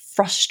quite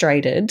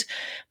frustrated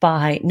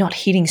by not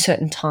hitting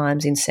certain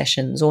times in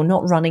sessions or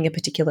not running a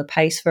particular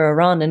pace for a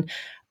run. And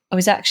I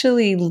was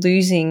actually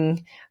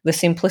losing the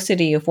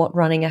simplicity of what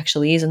running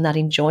actually is and that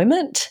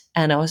enjoyment.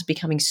 And I was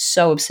becoming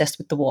so obsessed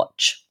with the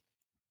watch.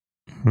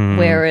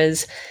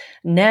 Whereas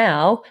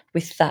now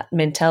with that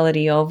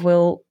mentality of,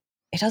 well,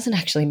 it doesn't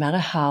actually matter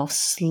how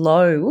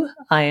slow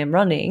I am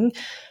running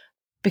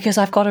because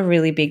I've got a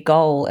really big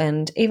goal.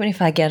 And even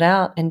if I get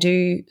out and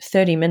do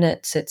 30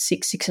 minutes at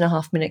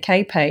 6.5 minute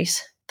K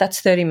pace, that's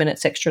 30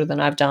 minutes extra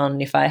than I've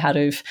done if I had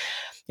have,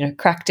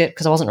 cracked it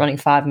because I wasn't running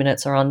 5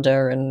 minutes or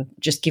under and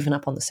just given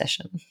up on the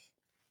session.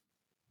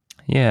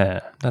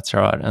 Yeah, that's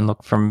right. And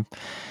look, from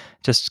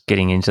just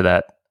getting into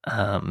that,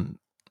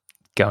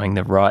 going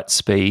the right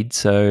speed.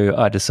 So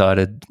I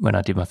decided when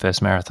I did my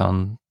first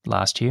marathon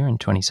last year in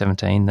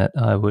 2017 that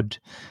I would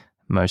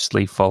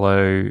mostly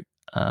follow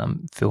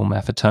Phil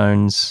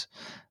Maffetone's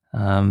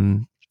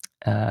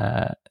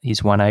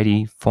his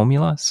 180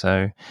 formula.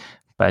 So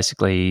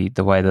basically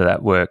the way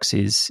that works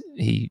is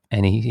he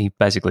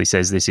basically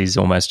says this is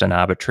almost an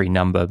arbitrary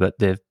number, but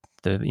the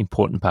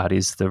important part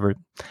is the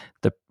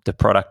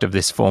product of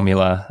this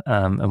formula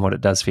and what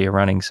it does for your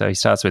running. So he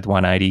starts with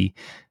 180.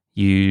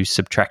 You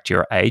subtract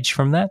your age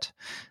from that,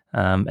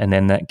 and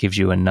then that gives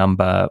you a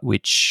number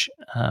which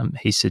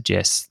he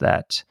suggests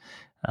that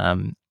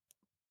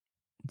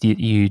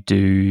you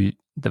do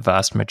the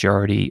vast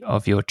majority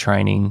of your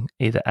training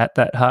either at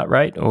that heart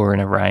rate or in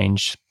a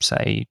range,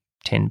 say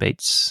 10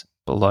 beats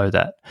below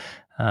that.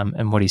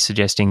 And what he's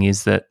suggesting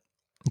is that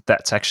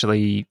that's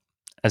actually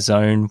a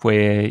zone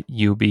where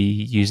you'll be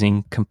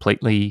using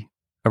completely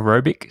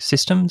aerobic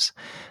systems,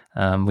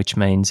 which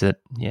means that,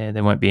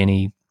 there won't be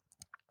any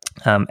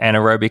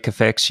anaerobic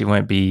effects. You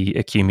won't be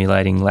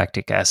accumulating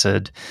lactic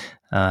acid.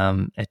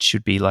 It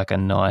should be like a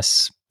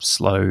nice,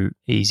 slow,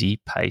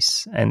 easy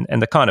pace, and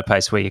the kind of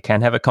pace where you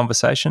can have a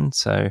conversation.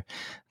 So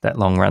that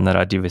long run that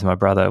I did with my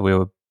brother, we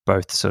were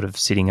both sort of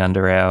sitting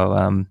under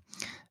our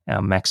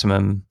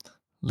maximum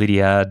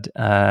Lydiard,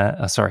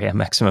 our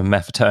maximum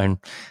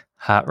Maffetone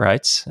heart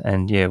rates,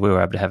 and we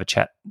were able to have a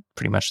chat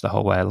pretty much the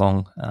whole way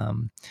along.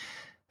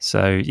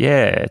 So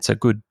it's a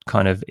good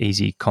kind of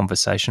easy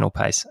conversational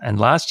pace. And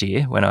last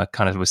year, when I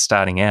kind of was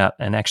starting out,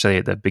 and actually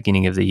at the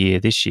beginning of the year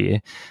this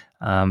year,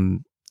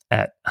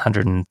 at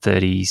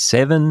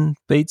 137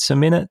 beats a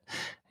minute,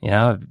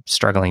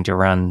 struggling to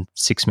run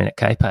 6-minute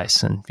K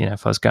pace. And,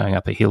 if I was going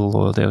up a hill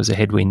or there was a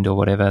headwind or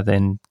whatever,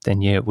 then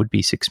it would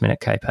be 6-minute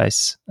K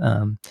pace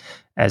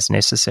as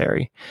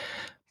necessary.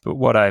 But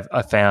what I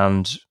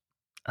found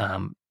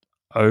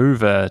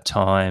over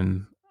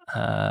time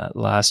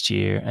last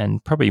year,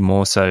 and probably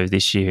more so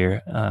this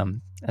year,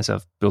 as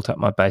I've built up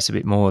my base a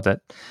bit more,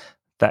 that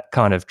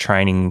kind of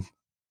training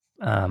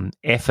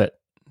effort.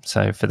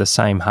 So for the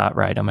same heart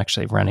rate, I'm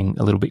actually running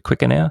a little bit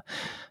quicker now.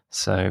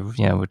 So,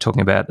 we're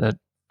talking about that.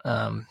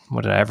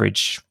 What did I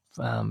average?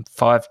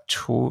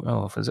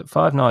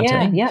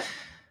 5:19?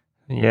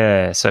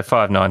 Yeah. So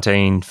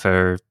 5:19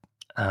 for,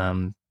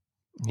 an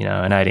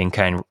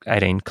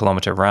 18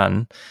 kilometre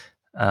run,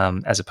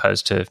 as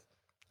opposed to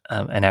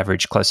an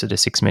average closer to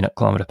 6-minute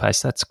kilometre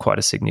pace. That's quite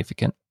a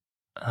significant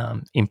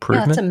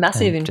improvement. Yeah, that's a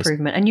massive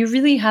improvement. And you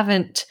really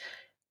haven't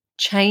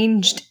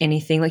changed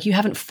anything. Like, you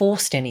haven't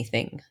forced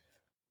anything.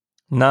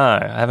 No,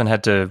 I haven't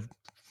had to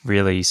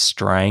really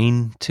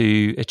strain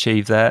to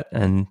achieve that.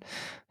 And,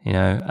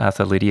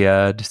 Arthur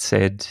Lydiard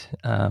said,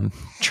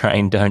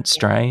 train, don't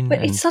strain.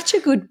 But it's such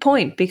a good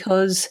point,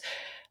 because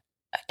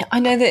I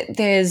know that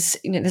there's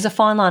a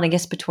fine line, I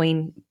guess,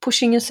 between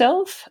pushing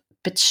yourself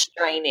but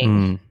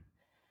straining.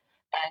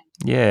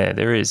 Yeah,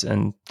 there is.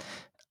 And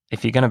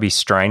if you're going to be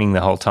straining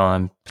the whole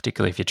time,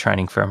 particularly if you're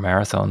training for a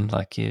marathon,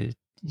 like you're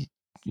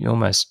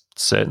almost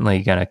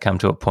certainly going to come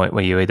to a point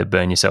where you either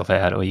burn yourself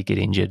out or you get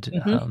injured.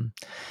 Mm-hmm.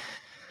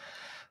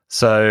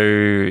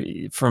 So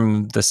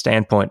from the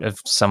standpoint of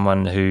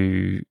someone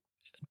who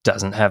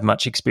doesn't have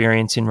much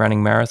experience in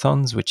running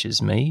marathons, which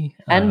is me.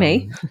 And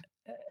me.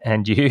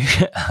 And you,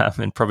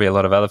 and probably a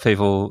lot of other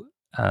people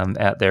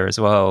out there as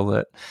well,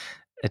 that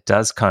it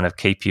does kind of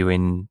keep you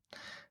in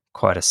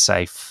quite a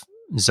safe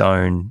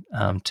zone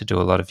to do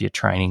a lot of your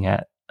training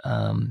at.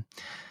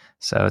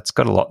 So it's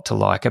got a lot to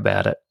like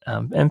about it.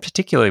 And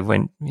particularly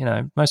when,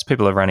 most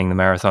people are running the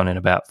marathon in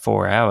about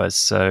 4 hours.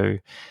 So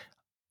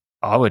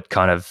I would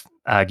kind of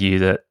argue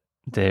that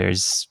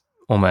there's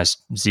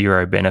almost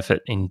zero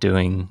benefit in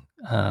doing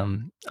a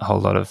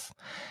whole lot of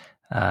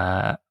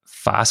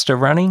faster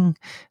running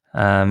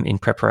in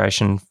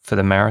preparation for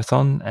the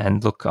marathon.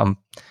 And look, I'm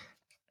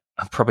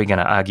probably going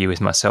to argue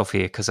with myself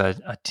here, because I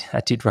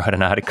did write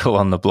an article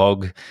on the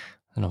blog, I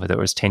don't know whether it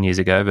was 10 years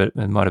ago, but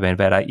it might have been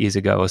about 8 years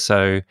ago or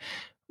so,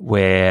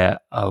 where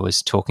I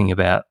was talking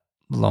about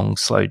long,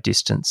 slow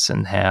distance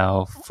and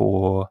how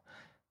for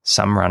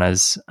some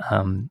runners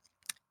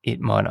it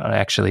might not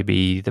actually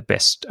be the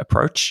best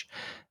approach.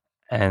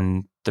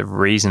 And the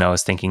reason I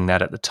was thinking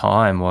that at the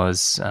time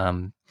was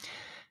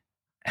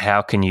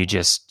how can you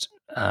just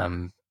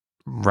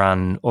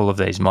run all of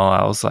these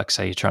miles, like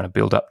say you're trying to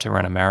build up to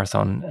run a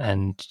marathon,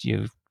 and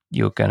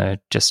you're going to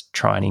just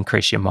try and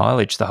increase your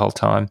mileage the whole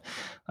time.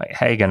 Like,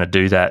 how are you going to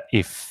do that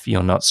if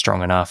you're not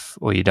strong enough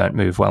or you don't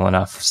move well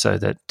enough so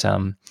that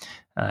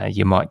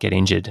you might get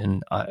injured?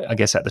 And I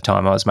guess at the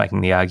time I was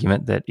making the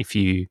argument that if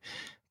you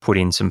put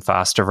in some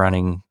faster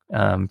running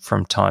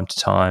from time to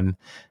time,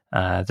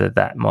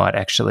 that might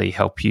actually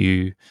help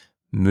you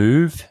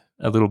move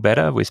a little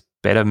better with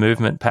better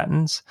movement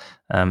patterns,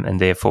 and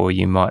therefore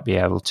you might be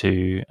able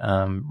to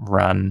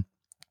run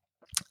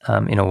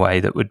in a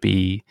way that would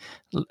be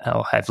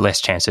or have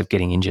less chance of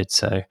getting injured.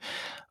 So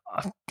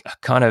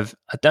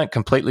I don't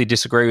completely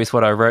disagree with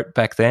what I wrote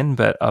back then,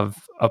 but I've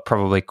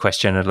probably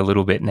questioned it a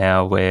little bit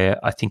now, where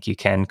I think you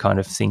can kind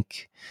of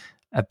think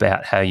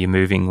about how you're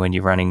moving when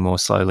you're running more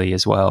slowly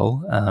as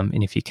well.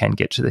 And if you can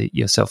get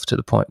yourself to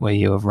the point where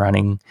you're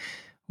running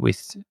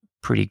with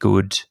pretty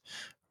good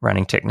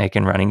running technique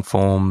and running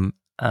form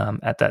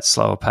at that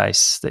slower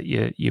pace, that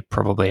you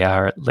probably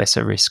are at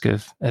lesser risk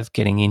of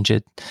getting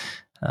injured.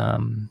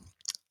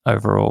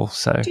 overall.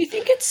 So, do you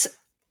think it's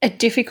a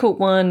difficult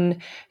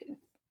one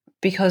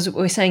because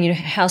we're saying,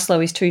 how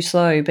slow is too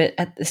slow, but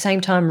at the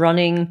same time,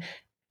 running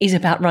is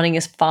about running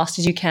as fast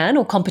as you can,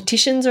 or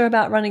competitions are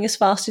about running as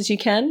fast as you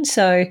can.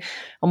 So,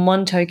 on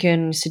one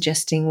token,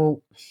 suggesting,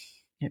 well,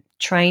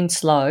 train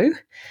slow,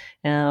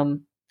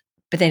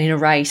 but then in a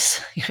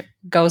race,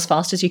 go as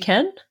fast as you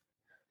can.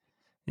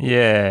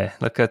 Yeah,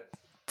 look at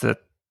that.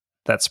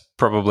 That's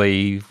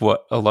probably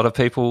what a lot of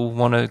people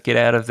want to get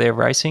out of their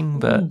racing,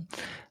 but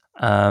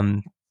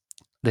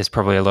there's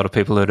probably a lot of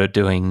people that are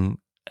doing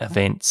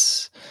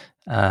events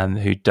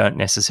who don't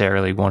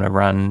necessarily want to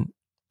run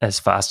as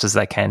fast as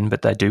they can,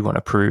 but they do want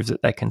to prove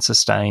that they can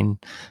sustain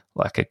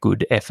like a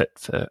good effort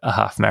for a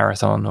half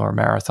marathon or a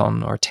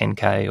marathon or a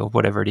 10K or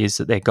whatever it is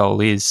that their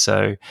goal is.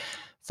 So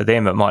for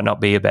them, it might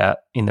not be about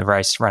in the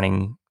race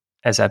running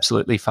as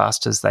absolutely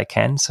fast as they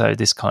can. So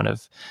this kind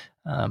of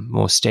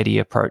more steady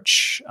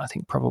approach, I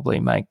think, probably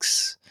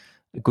makes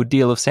a good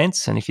deal of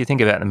sense. And if you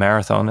think about the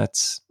marathon,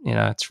 it's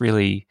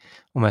really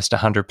almost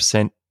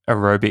 100%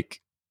 aerobic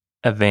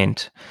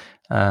event.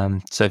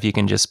 So if you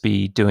can just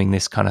be doing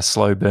this kind of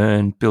slow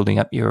burn, building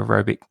up your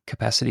aerobic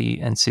capacity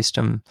and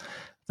system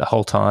the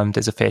whole time,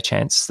 there's a fair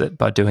chance that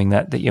by doing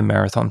that your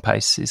marathon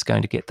pace is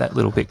going to get that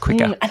little bit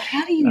quicker. And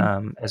how do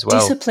you as well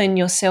discipline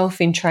yourself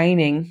in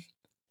training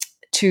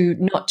to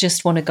not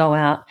just want to go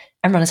out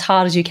and run as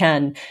hard as you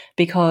can?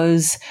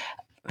 Because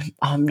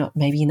I'm not,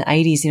 maybe in the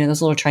 80s,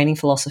 there's a lot of training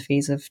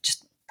philosophies of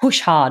just push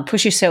hard,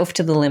 push yourself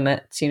to the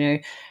limits,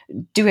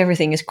 do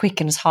everything as quick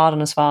and as hard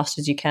and as fast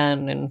as you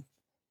can, and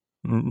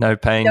no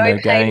pain, no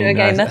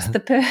gain. That's the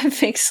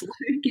perfect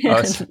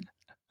slogan.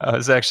 I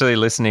was actually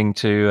listening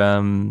to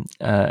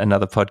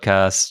another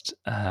podcast.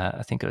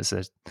 I think it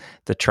was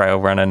the Trail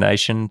Runner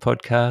Nation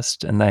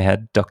podcast, and they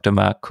had Dr.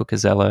 Mark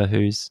Cucuzzella,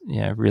 who's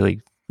really,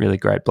 really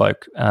great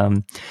bloke,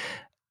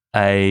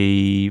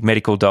 a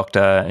medical doctor,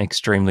 an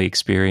extremely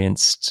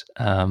experienced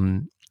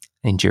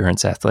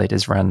endurance athlete,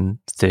 has run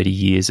 30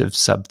 years of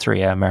sub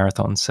 3-hour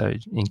marathons. So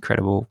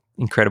incredible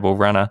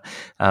runner.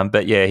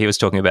 But yeah, he was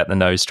talking about the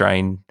no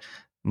strain,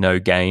 no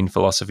gain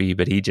philosophy,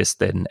 but he just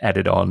then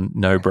added on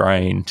no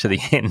brain to the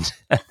end.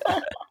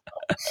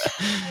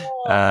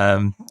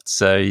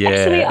 So yeah,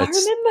 actually, I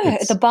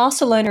remember the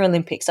Barcelona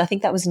Olympics. I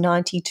think that was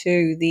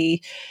 92.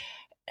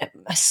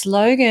 A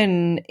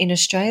slogan in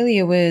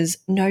Australia was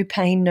 "No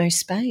pain, no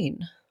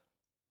Spain."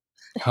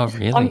 Oh,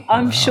 really?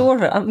 I'm sure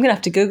of it. I'm going to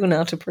have to Google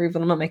now to prove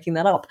that I'm not making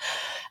that up.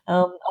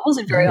 I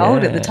wasn't very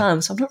old at the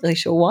time, so I'm not really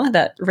sure why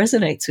that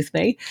resonates with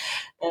me.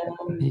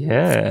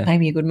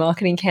 Maybe a good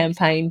marketing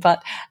campaign.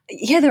 But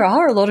yeah, there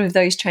are a lot of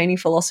those training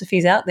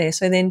philosophies out there.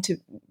 So then to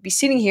be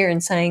sitting here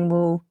and saying,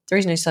 well, there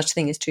is no such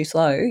thing as too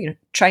slow,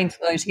 train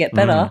slow to get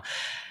better.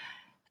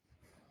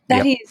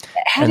 That is,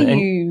 how do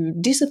you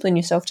discipline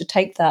yourself to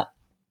take that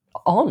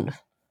on?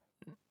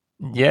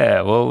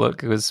 Yeah, well,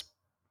 look, it was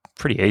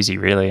pretty easy,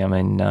 really. I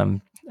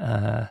mean,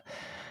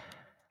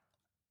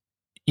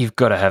 you've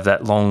got to have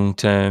that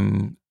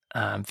long-term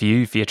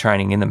view for your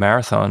training in the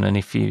marathon, and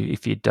if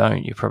you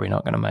don't, you're probably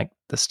not going to make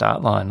the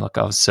start line. Look,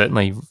 I was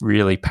certainly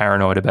really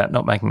paranoid about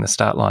not making the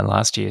start line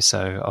last year,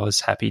 so I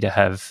was happy to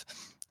have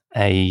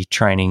a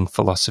training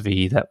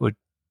philosophy that would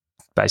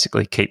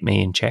basically keep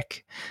me in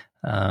check,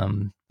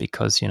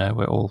 because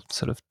we're all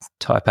sort of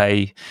type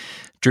A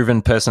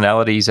driven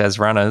personalities as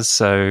runners,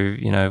 so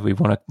we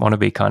want to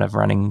be kind of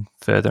running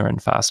further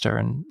and faster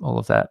and all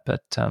of that.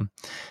 But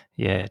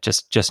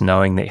just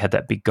knowing that you had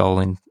that big goal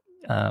in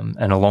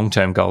and a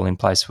long-term goal in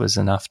place was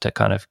enough to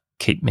kind of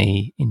keep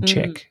me in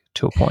check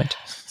to a point.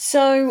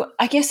 So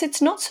I guess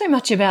it's not so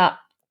much about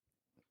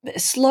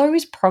slow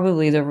is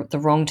probably the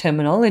wrong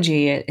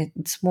terminology.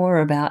 It's more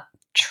about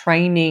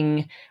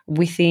training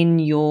within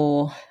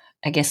your,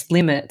 I guess,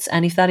 limits.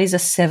 And if that is a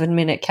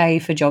 7-minute K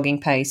for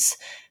jogging pace,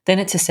 then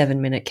it's a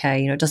 7-minute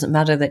K. It doesn't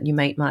matter that you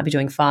might be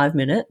doing 5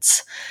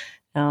 minutes.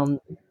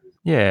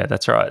 Yeah,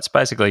 that's right. It's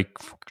basically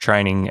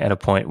training at a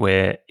point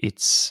where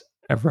it's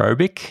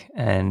aerobic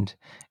and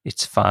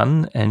it's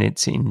fun and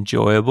it's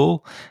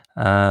enjoyable,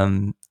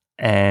 and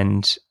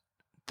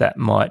that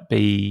might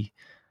be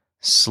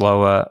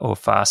slower or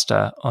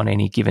faster on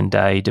any given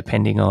day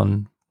depending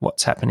on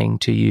what's happening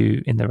to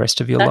you in the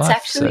rest of your life.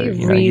 That's actually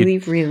a really,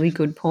 really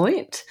good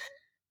point.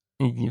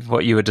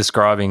 What you were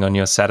describing on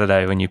your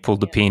Saturday when you pulled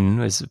the pin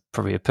was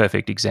probably a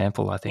perfect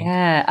example, I think.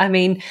 Yeah. I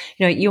mean,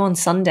 you on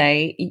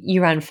Sunday,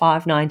 you ran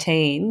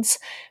 5:19s,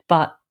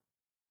 but,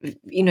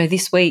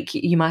 this week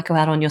you might go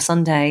out on your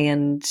Sunday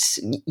and,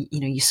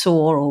 you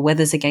saw or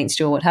weather's against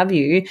you or what have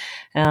you,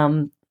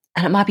 and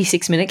it might be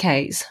 6-minute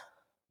Ks.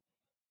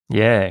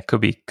 Yeah, it could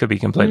be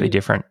completely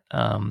different.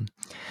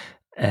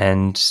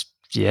 And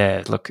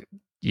yeah, look,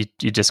 you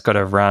just got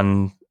to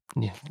run.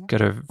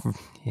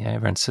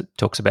 Everyone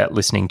talks about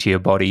listening to your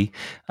body,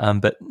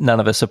 but none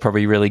of us are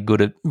probably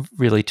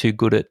really too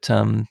good at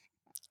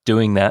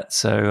doing that.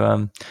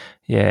 So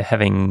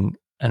having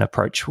an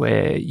approach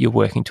where you're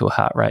working to a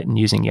heart rate and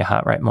using your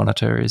heart rate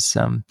monitor is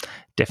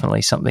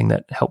definitely something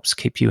that helps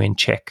keep you in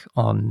check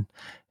on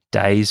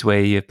days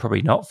where you're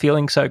probably not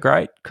feeling so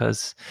great,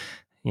 because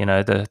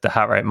the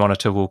heart rate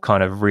monitor will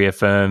kind of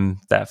reaffirm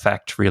that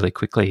fact really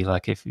quickly.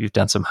 Like if you've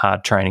done some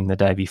hard training the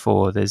day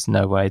before, there's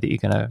no way that you're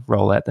going to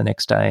roll out the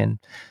next day and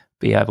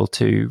be able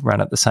to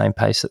run at the same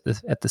pace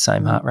at the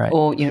same heart rate.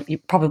 Or you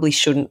probably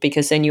shouldn't,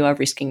 because then you are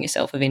risking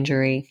yourself of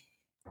injury.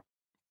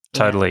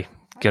 Totally.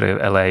 Got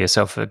to allow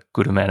yourself a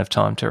good amount of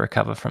time to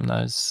recover from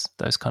those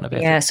kind of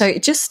efforts. Yeah, so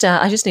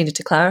I just needed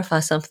to clarify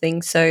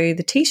something. So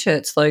the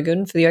T-shirt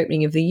slogan for the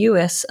opening of the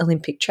US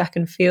Olympic track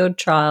and field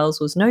trials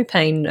was "No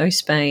pain, no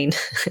Spain."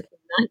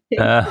 The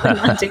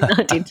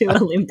 1992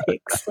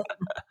 Olympics.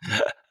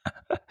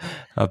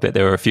 I bet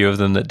there were a few of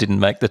them that didn't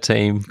make the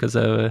team because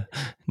they were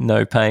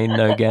no pain,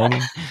 no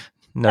gaining,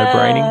 no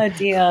braining. Oh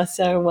dear.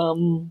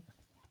 So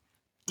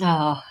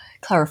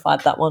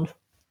clarified that one.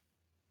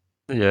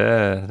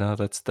 Yeah, no,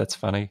 that's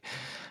funny.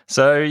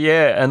 So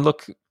yeah, and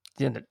look,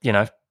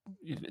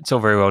 it's all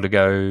very well to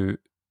go,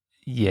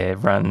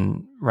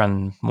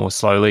 run more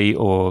slowly,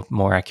 or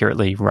more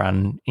accurately,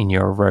 run in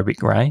your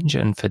aerobic range.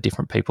 And for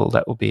different people,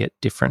 that will be at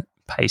different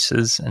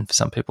paces, and for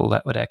some people,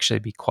 that would actually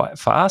be quite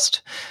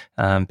fast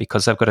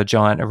because they've got a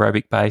giant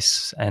aerobic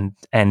base,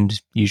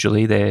 and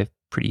usually they're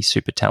pretty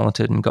super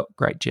talented and got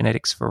great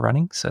genetics for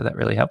running, so that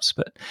really helps.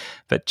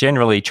 But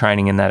generally,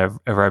 training in that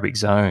aerobic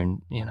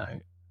zone,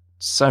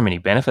 so many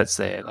benefits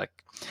there, like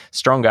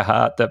stronger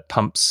heart that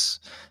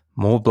pumps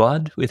more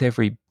blood with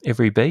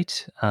every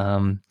beat.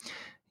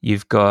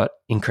 You've got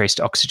increased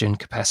oxygen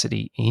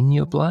capacity in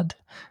your blood.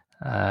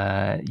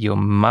 Your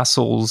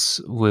muscles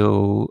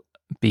will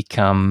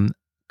become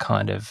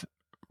kind of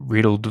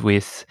riddled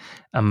with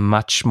a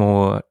much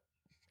more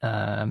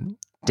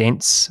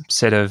dense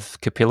set of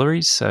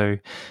capillaries. So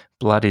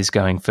blood is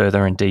going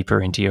further and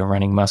deeper into your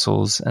running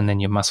muscles, and then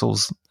your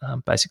muscles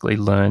basically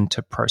learn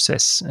to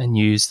process and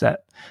use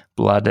that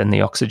blood and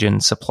the oxygen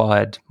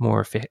supplied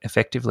more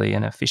effectively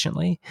and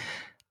efficiently.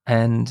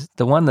 And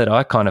the one that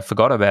I kind of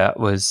forgot about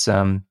was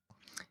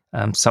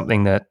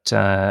something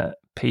that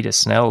Peter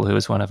Snell, who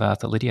was one of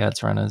Arthur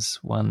Lydiard's runners,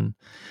 won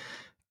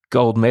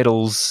gold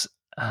medals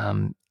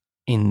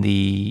in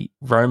the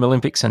Rome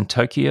Olympics and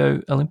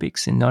Tokyo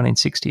Olympics in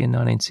 1960 and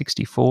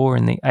 1964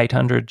 in the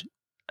 800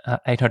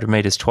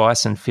 metres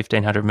twice and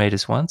 1,500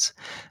 metres once.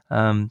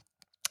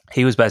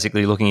 He was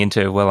basically looking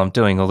into, I'm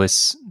doing all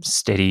this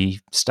steady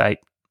state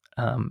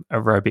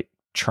aerobic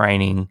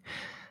training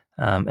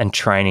and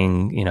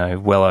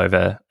training, well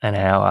over an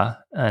hour,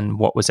 and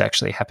what was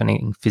actually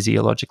happening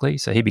physiologically.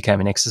 So he became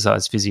an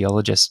exercise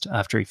physiologist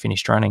after he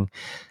finished running,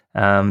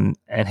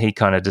 and he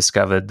kind of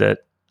discovered that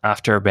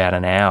after about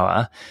an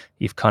hour,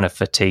 you've kind of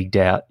fatigued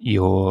out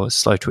your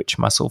slow twitch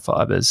muscle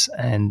fibers,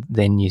 and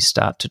then you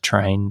start to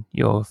train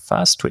your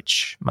fast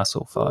twitch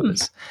muscle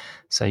fibers.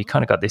 So you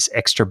kind of got this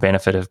extra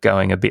benefit of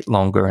going a bit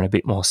longer and a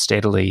bit more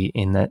steadily,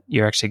 in that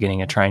you're actually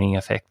getting a training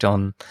effect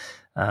on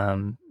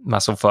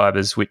muscle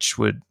fibers, which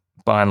would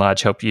by and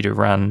large help you to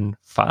run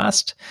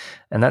fast.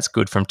 And that's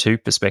good from two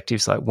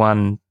perspectives. Like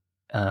one,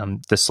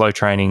 the slow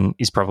training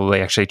is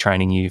probably actually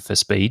training you for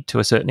speed to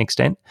a certain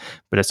extent,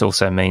 but it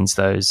also means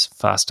those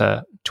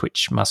faster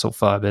twitch muscle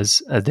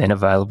fibers are then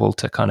available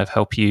to kind of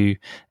help you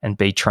and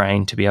be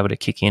trained to be able to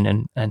kick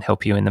in and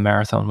help you in the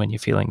marathon when you're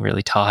feeling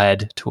really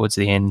tired towards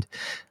the end,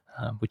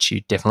 which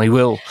you definitely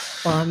will.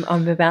 Well,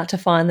 I'm about to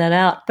find that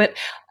out. But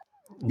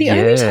the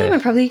only time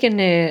I'm probably going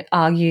to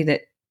argue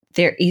that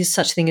there is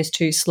such thing as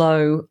too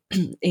slow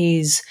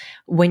is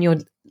when you're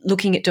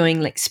looking at doing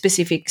like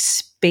specific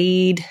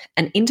speed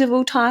and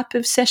interval type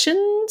of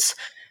sessions,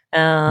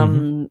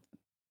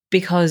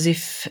 because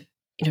if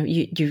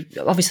you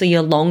obviously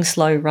you're long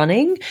slow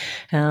running,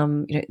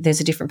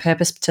 there's a different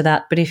purpose to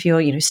that. But if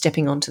you're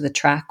stepping onto the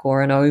track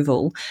or an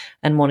oval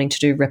and wanting to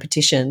do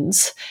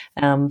repetitions,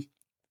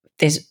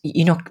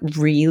 you're not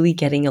really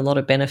getting a lot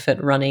of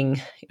benefit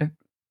running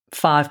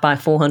 5 by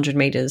 400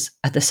 meters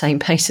at the same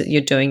pace that you're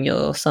doing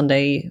your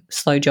Sunday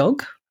slow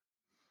jog.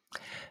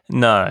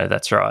 No,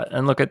 that's right.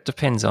 And look, it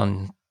depends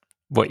on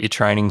what you're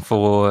training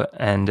for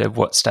and at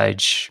what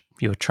stage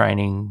your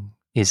training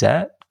is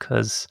at,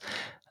 because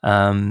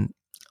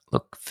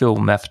look, Phil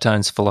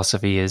Maffetone's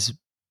philosophy is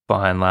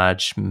by and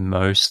large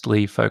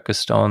mostly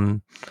focused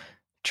on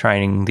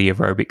training the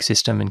aerobic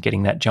system and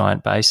getting that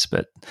giant base.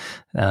 But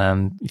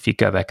if you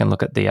go back and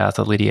look at the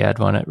Arthur Lydiard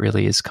one, it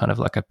really is kind of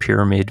like a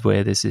pyramid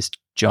where there's this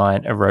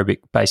giant aerobic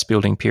base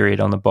building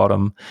period on the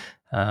bottom,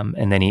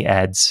 and then he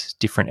adds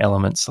different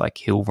elements like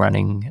hill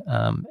running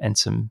and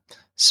some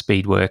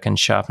speed work and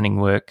sharpening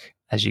work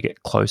as you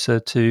get closer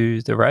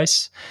to the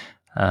race.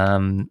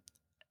 And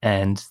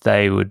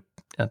they would,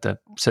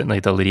 certainly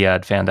the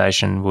Lydiard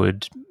Foundation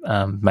would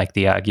make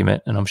the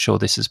argument, and I'm sure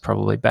this is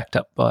probably backed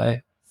up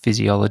by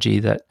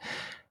physiology, that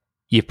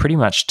you pretty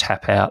much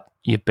tap out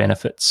your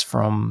benefits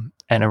from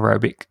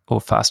anaerobic or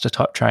faster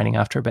type training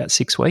after about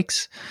 6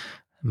 weeks,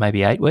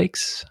 maybe 8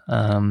 weeks.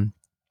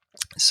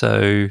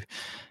 So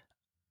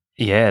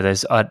yeah,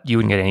 you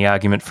wouldn't get any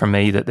argument from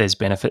me that there's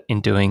benefit in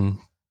doing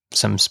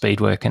some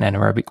speed work and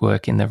anaerobic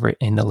work in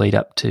the lead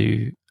up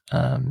to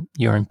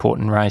your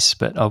important race,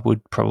 but I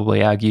would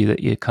probably argue that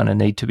you kind of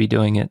need to be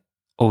doing it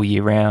all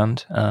year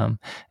round, and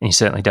you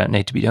certainly don't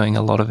need to be doing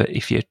a lot of it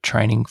if you're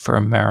training for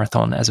a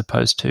marathon as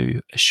opposed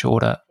to a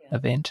shorter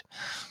event.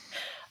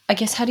 I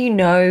guess, how do you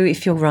know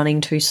if you're running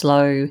too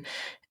slow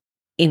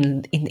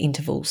in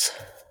intervals?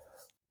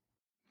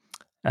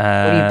 What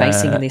are you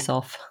basing this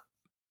off?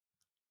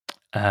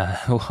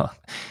 Well,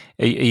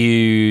 are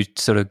you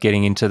sort of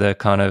getting into the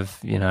kind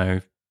of,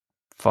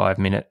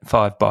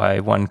 5 by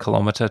 1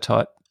 kilometre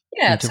type?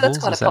 Yeah, so that's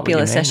quite a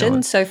popular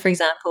session. So, for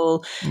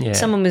example, if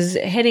someone was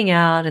heading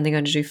out and they're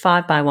going to do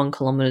 5 by 1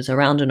 kilometres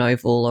around an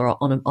oval or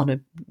on a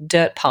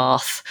dirt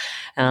path,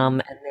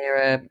 and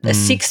they're a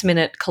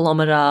 6-minute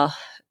kilometre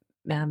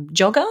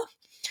jogger,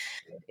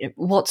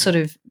 what sort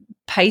of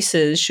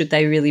paces should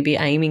they really be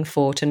aiming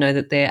for to know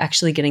that they're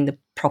actually getting the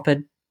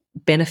proper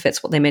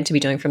benefits, what they're meant to be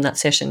doing from that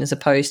session, as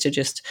opposed to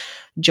just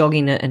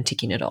jogging it and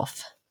ticking it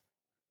off?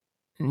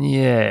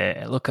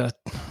 Yeah, look,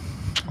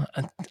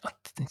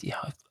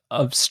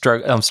 I'm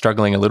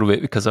struggling a little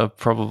bit because I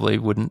probably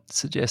wouldn't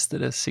suggest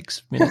that a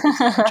 6-minute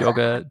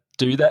jogger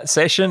do that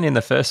session in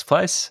the first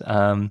place.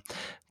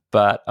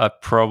 But I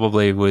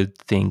probably would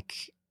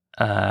think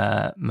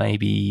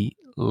maybe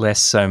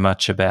less so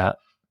much about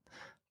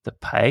the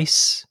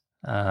pace.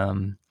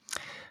 And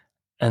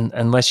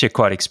unless you're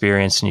quite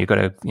experienced and you've got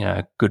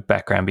a good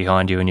background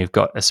behind you and you've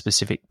got a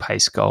specific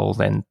pace goal,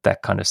 then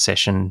that kind of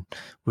session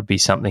would be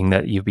something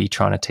that you'd be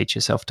trying to teach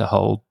yourself to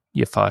hold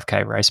your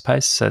 5K race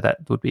pace. So that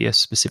would be a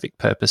specific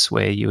purpose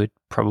where you would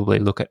probably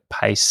look at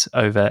pace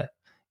over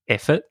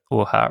effort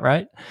or heart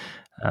rate.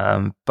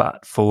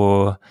 But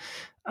for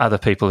other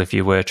people, if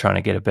you were trying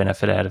to get a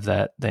benefit out of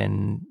that,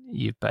 then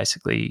you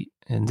basically,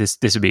 and this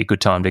would be a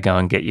good time to go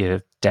and get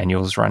your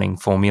Daniel's Running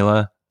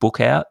Formula book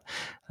out,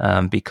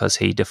 because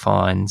he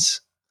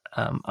defines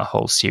a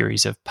whole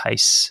series of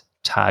pace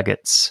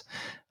targets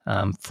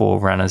for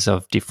runners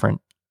of different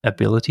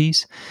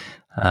abilities.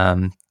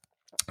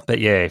 But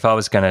yeah, if I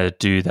was going to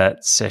do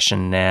that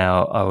session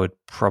now, I'd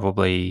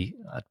probably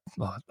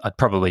do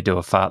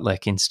a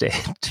fartlek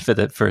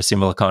instead for a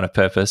similar kind of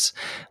purpose.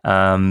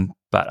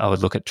 But I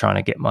would look at trying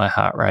to get my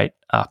heart rate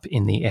up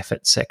in the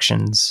effort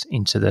sections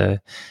into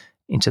the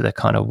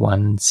kind of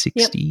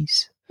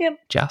 160s. Yep.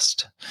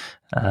 Just,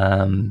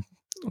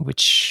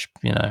 which,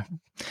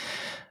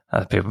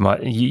 other people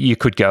you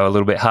could go a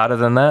little bit harder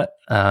than that.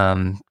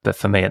 But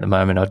for me at the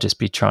moment, I'd just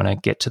be trying to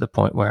get to the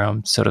point where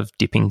I'm sort of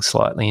dipping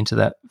slightly into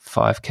that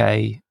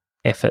 5K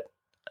effort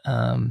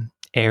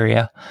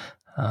area.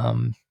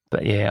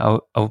 But yeah,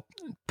 I'll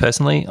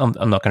personally,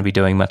 I'm not going to be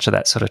doing much of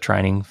that sort of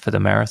training for the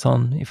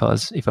marathon. If I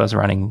was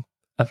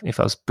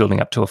building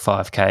up to a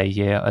 5K,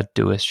 yeah, I'd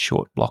do a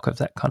short block of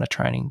that kind of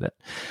training.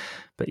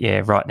 But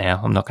yeah, right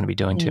now I'm not going to be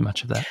doing too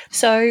much of that.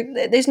 So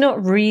there's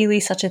not really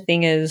such a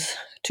thing as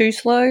too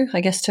slow,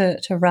 I guess,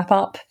 to wrap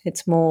up.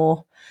 It's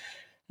more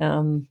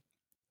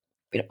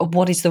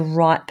what is the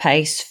right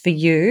pace for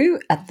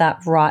you at that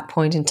right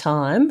point in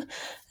time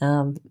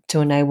to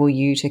enable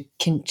you to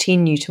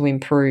continue to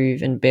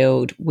improve and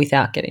build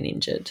without getting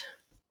injured.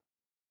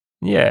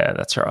 Yeah,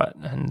 that's right.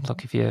 And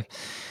look, if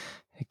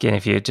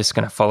you're just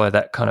going to follow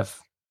that kind of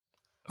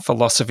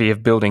philosophy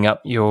of building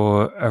up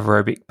your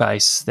aerobic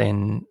base,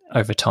 then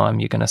over time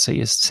you're going to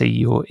see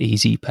your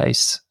easy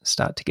pace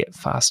start to get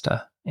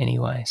faster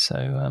anyway.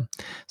 So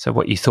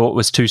what you thought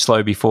was too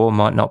slow before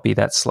might not be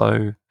that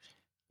slow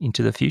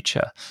into the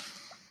future.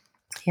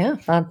 Yeah,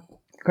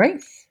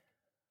 great.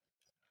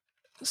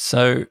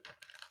 So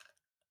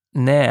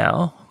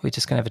now we're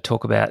just going to have a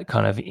talk about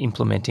kind of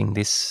implementing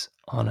this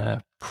on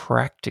a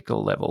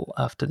practical level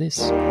after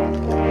this.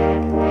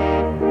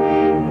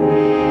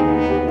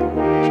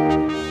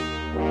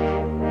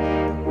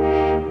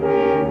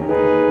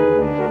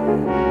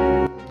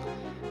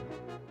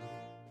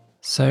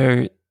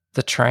 So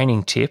the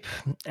training tip,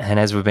 and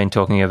as we've been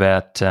talking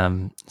about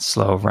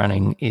slower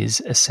running, is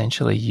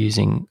essentially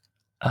using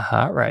a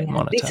heart rate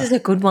monitor. This is a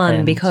good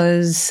one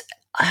because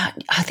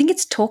I think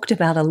it's talked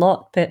about a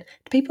lot, but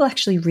do people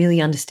actually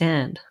really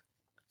understand?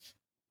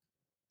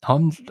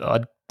 I'm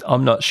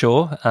not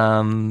sure.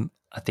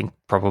 I think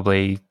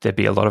probably there'd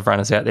be a lot of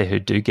runners out there who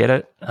do get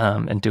it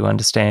and do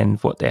understand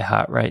what their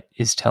heart rate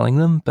is telling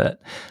them,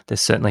 but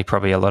there's certainly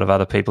probably a lot of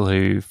other people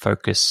who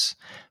focus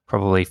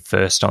probably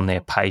first on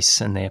their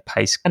pace and their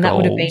pace and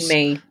goals. And that would have been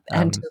me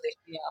until this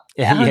year.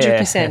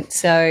 100%. Yeah.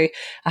 So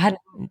I had...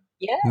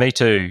 Yeah. Me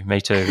too,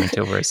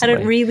 until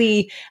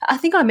recently. I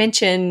think I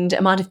mentioned,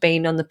 it might have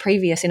been on the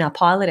previous, in our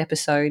pilot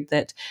episode,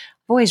 that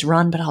I've always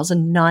run, but I was a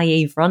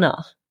naive runner.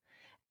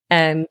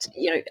 And,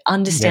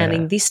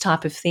 understanding this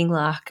type of thing,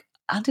 like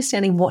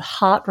understanding what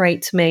heart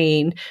rates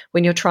mean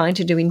when you're trying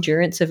to do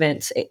endurance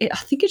events, I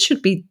think it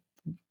should be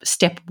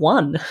step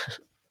one.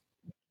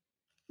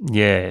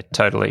 Yeah,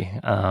 totally.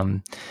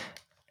 And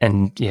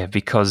yeah,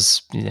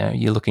 because,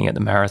 you're looking at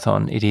the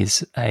marathon, it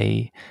is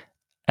a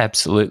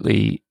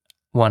absolutely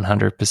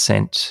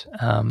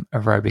 100%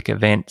 aerobic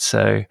event.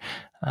 So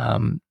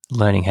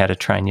learning how to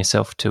train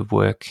yourself to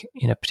work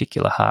in a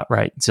particular heart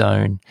rate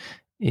zone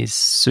is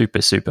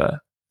super,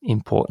 super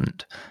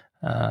important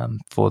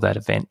for that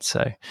event.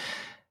 So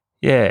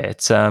yeah,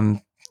 it's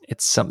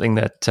it's something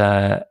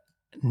that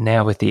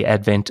now with the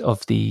advent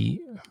of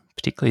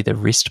particularly the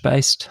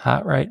wrist-based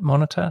heart rate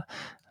monitor,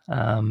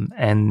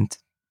 and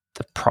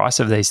the price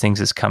of these things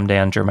has come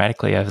down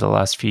dramatically over the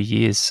last few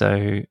years.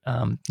 So,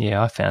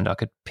 I found I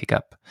could pick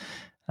up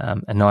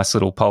a nice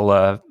little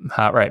Polar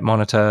heart rate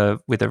monitor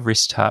with a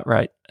wrist heart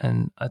rate,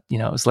 and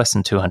it was less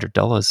than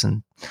 $200,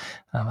 and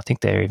I think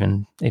they're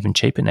even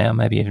cheaper now,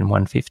 maybe even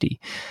 $150.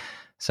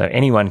 So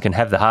anyone can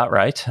have the heart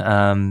rate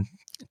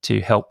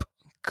to help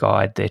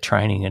guide their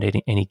training at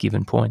any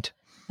given point.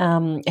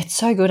 It's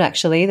so good,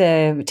 actually.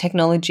 The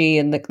technology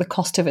and the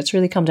cost of it's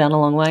really come down a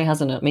long way,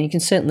 hasn't it? I mean, you can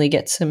certainly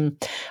get some.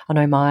 I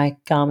know my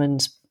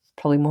Garmin's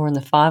probably more in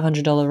the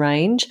 $500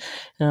 range,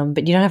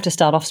 but you don't have to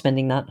start off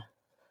spending that.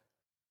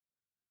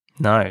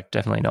 No,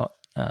 definitely not.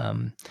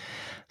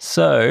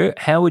 So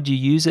how would you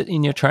use it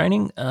in your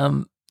training?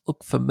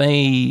 Look, for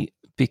me,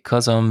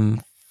 because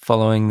I'm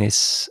following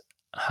this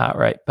heart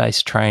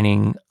rate-based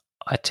training,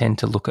 I tend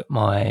to look at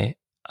my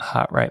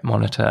heart rate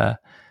monitor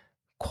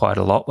quite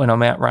a lot when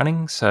I'm out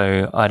running.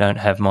 So I don't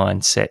have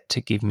mine set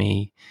to give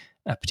me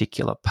a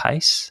particular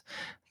pace.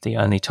 The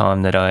only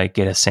time that I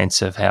get a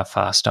sense of how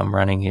fast I'm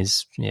running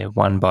is,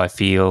 one, by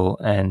feel,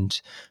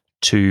 and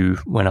two,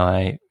 when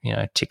I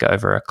tick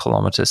over a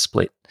kilometre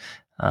split.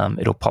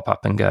 It'll pop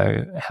up and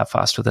go, how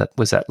fast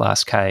was that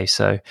last K?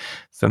 So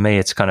for me,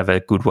 it's kind of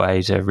a good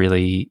way to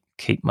really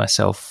keep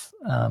myself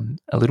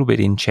a little bit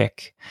in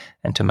check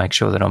and to make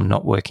sure that I'm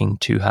not working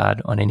too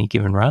hard on any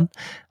given run.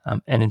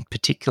 And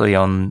particularly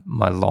on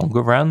my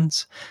longer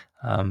runs,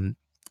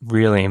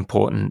 really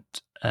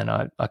important. And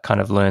I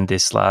kind of learned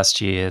this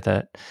last year,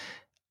 that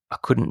I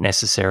couldn't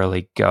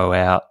necessarily go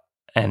out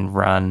and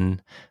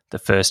run the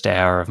first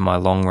hour of my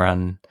long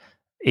run,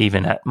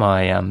 even at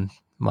my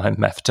my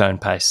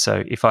Maffetone pace.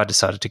 So if I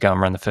decided to go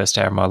and run the first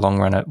hour of my long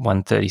run at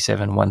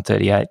 137,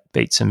 138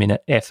 beats a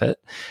minute effort,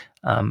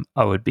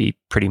 I would be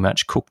pretty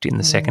much cooked in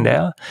the second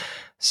hour.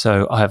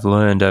 So I have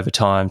learned over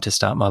time to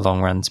start my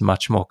long runs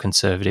much more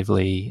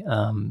conservatively,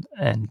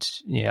 and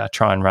I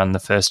try and run the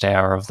first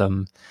hour of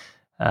them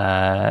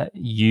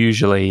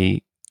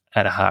usually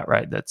at a heart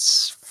rate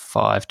that's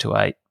 5 to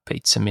 8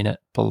 beats a minute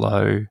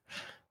below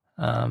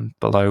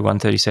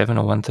 137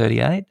 or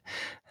 138.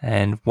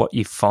 And what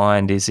you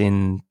find is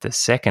in the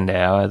second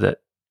hour that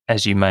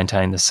as you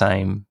maintain the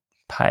same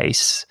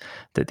pace,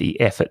 that the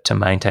effort to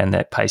maintain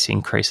that pace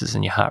increases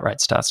and your heart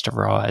rate starts to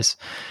rise.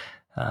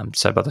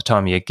 So by the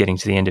time you're getting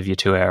to the end of your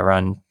 2-hour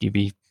run, you'll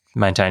be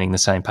maintaining the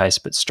same pace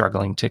but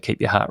struggling to keep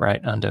your heart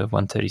rate under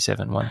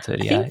 137,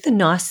 138. I think the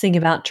nice thing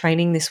about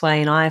training this way,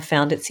 and I have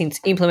found it since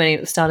implementing it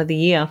at the start of the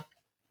year,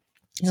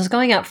 is I was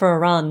going out for a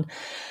run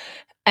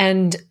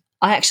and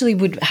I actually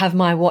would have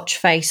my watch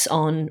face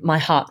on my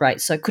heart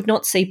rate, so I could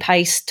not see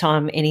pace,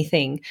 time,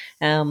 anything.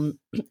 And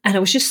it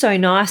was just so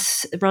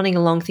nice running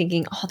along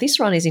thinking, this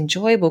run is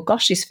enjoyable.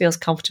 Gosh, this feels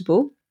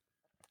comfortable,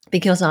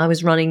 because I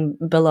was running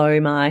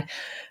below my,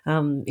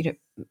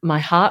 my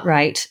heart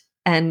rate.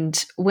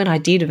 And when I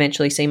did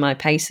eventually see my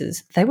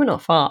paces, they were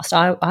not fast.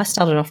 I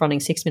started off running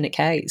 6-minute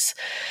Ks,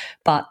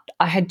 but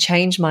I had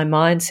changed my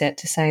mindset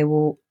to say,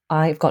 well,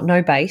 I've got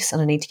no base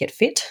and I need to get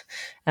fit.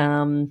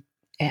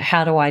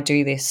 How do I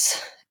do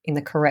this in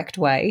the correct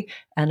way?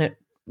 And it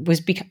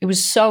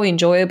was so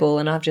enjoyable,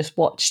 and I've just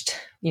watched,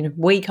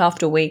 week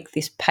after week,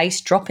 this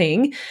pace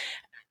dropping,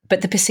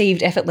 but the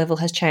perceived effort level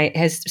has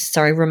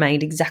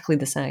remained exactly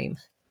the same.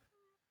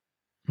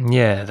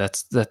 Yeah,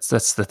 that's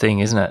the thing,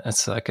 isn't it?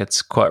 It's like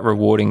it's quite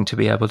rewarding to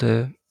be able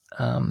to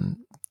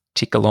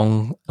tick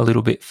along a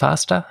little bit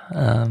faster,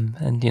 and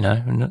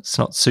it's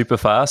not super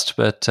fast,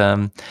 but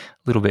a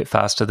little bit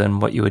faster than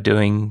what you were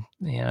doing,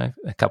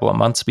 a couple of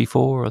months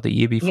before or the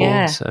year before.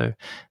 Yeah. So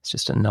it's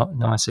just a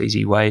nice,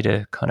 easy way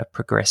to kind of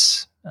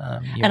progress.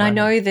 And running. I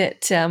know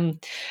that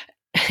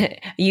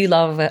you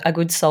love a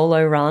good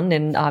solo run,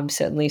 and I'm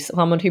certainly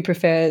someone who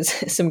prefers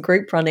some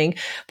group running.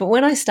 But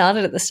when I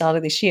started at the start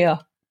of this year,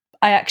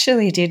 I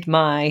actually did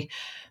my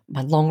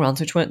long runs,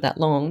 which weren't that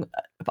long.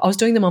 I was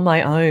doing them on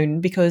my own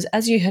because,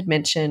 as you had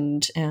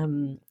mentioned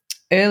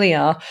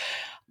earlier,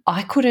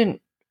 I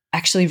couldn't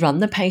actually run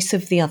the pace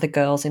of the other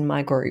girls in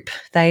my group.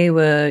 They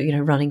were,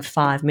 running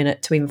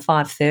 5-minute to even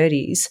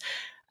 5:30s.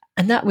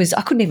 And that was,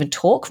 I couldn't even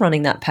talk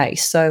running that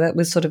pace. So that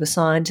was sort of a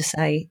sign to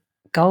say,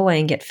 go away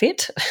and get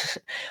fit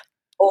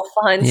or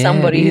find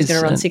somebody who's going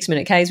to run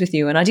 6-minute Ks with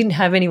you. And I didn't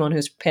have anyone who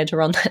was prepared to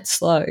run that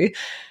slow.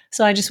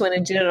 So I just went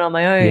and did it on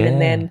my own.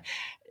 And then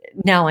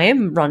now I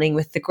am running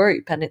with the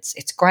group, and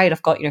it's great.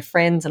 I've got,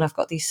 friends, and I've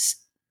got this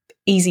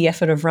easy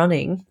effort of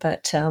running,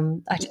 but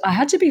I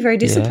had to be very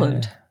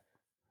disciplined. Yeah.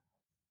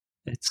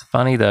 It's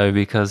funny though,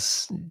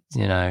 because,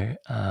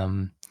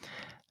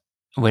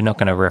 we're not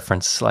going to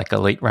reference like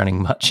elite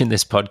running much in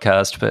this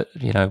podcast, but,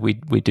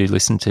 we do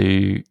listen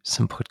to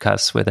some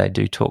podcasts where they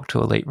do talk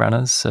to elite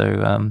runners.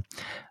 So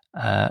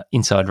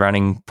Inside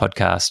Running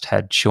podcast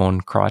had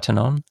Sean Crichton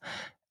on,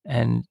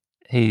 and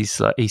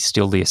he's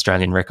still the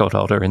Australian record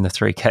holder in the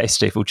 3K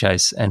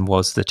steeplechase and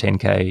was the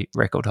 10K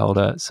record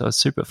holder, so a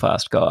super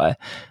fast guy.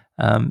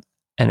 And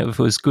And if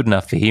it was good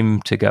enough for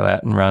him to go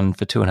out and run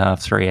for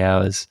 2.5, 3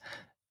 hours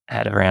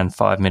at around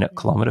 5-minute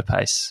kilometre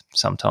pace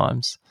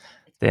sometimes,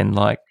 then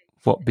like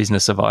what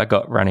business have I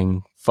got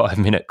running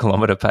 5-minute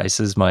kilometre pace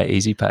as my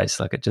easy pace?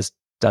 Like it just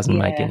doesn't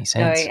make any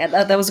sense.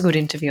 No, that was a good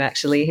interview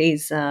actually.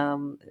 He's a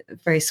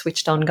very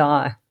switched on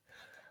guy.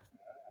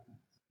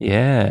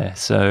 Yeah,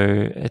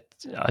 so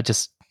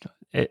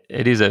it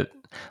is a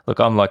look.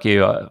 I'm like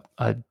you.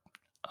 Well,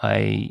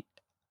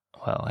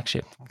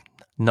 actually,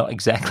 not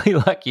exactly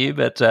like you,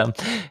 but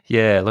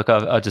yeah. Look,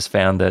 I just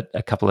found that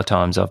a couple of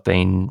times I've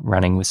been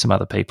running with some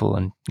other people,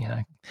 and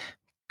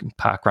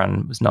park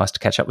run, it was nice to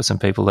catch up with some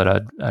people that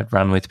I'd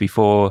run with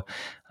before,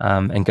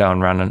 and go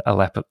and run a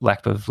lap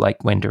of Lake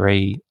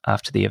Wendouree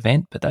after the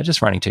event. But they're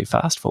just running too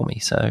fast for me,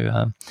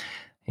 so.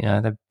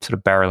 They're sort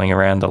of barreling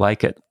around the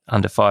lake at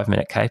under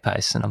 5-minute K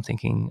pace, and I'm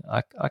thinking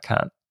I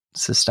can't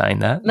sustain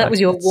that. That was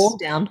your warm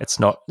down.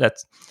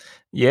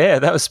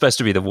 That was supposed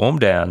to be the warm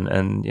down,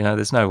 and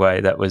there's no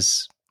way that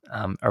was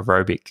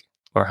aerobic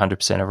or 100%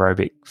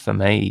 aerobic for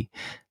me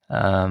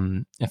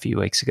a few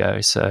weeks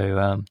ago.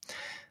 So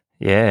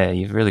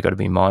you've really got to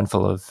be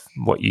mindful of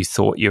what you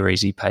thought your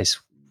easy pace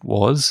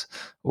was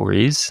or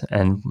is,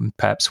 and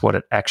perhaps what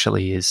it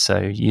actually is. So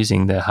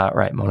using the heart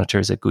rate monitor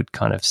is a good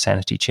kind of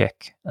sanity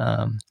check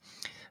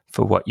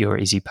for what your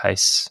easy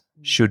pace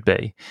should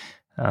be,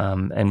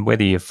 and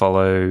whether you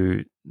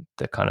follow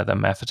the kind of the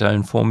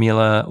Maffetone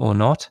formula or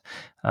not.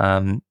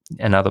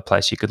 Another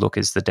place you could look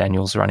is the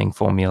Daniels running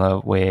formula,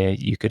 where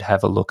you could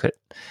have a look at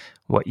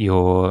what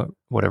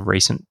a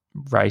recent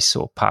race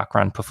or park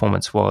run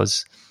performance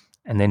was,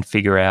 and then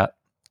figure out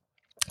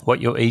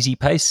what your easy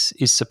pace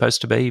is supposed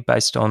to be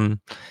based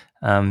on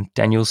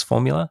Daniels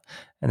formula,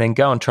 and then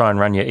go and try and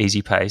run your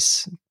easy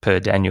pace per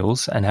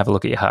Daniels and have a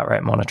look at your heart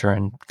rate monitor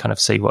and kind of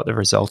see what the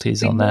result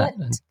is on that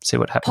and see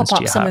what happens to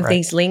your heart rate. Pop up some of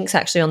these links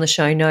actually on the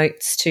show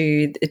notes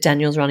to the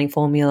Daniels running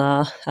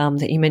formula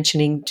that you're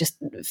mentioning, just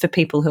for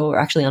people who are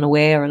actually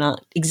unaware and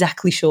aren't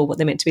exactly sure what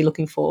they're meant to be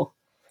looking for.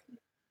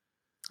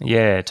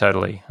 Yeah,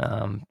 totally.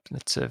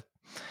 It's a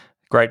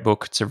great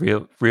book. It's a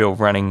real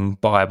running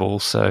Bible.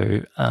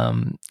 So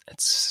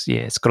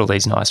it's got all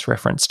these nice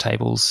reference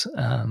tables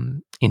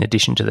in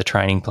addition to the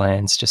training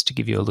plans, just to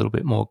give you a little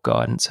bit more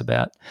guidance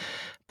about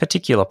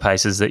particular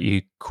paces that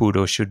you could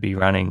or should be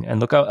running. And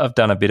look, I've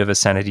done a bit of a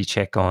sanity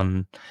check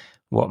on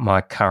what my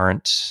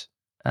current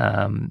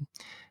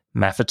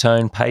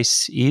Maffetone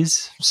pace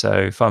is. So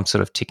if I'm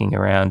sort of ticking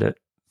around at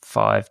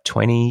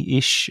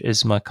 5:20-ish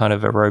as my kind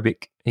of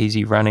aerobic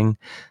easy running,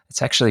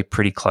 it's actually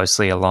pretty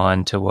closely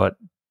aligned to what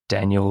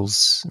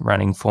Daniels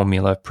running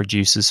formula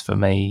produces for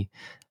me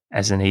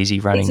as an easy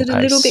running pace. Is it a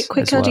little bit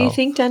quicker, do you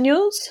think,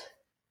 Daniels?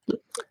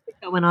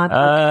 When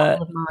I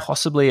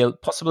possibly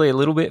a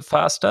little bit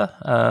faster,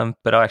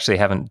 but I actually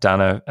haven't done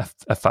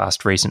a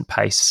fast recent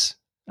pace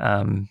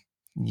in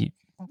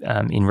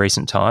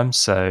recent times.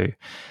 So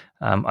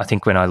I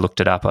think when I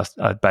looked it up,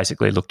 I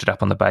basically looked it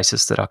up on the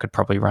basis that I could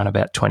probably run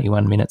about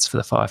 21 minutes for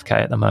the 5K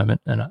at the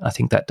moment, and I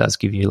think that does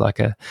give you like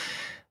a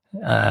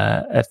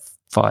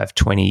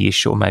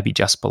 5:20-ish or maybe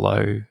just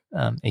below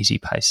easy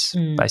pace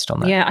based on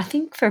that. Yeah, I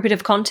think for a bit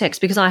of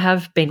context, because I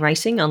have been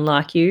racing,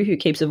 unlike you, who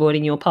keeps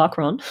avoiding your park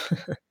run.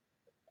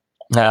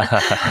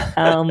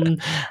 I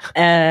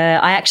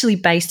actually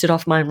based it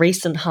off my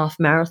recent half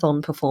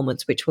marathon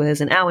performance, which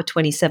was an hour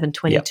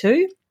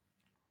 27:22.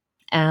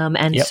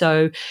 Yep.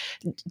 So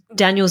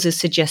Daniels is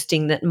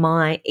suggesting that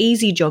my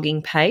easy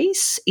jogging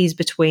pace is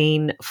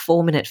between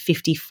 4-minute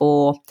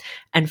 54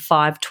 and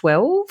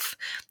 5:12.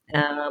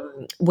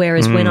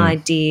 Whereas when I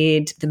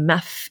did the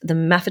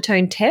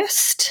Maffetone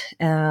test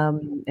a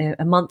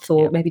month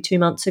or maybe 2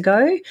 months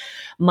ago,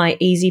 my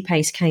easy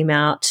pace came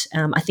out,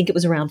 I think it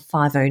was around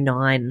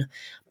 5:09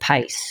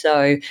 pace.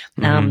 So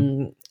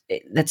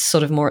that's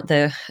sort of more at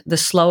the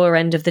slower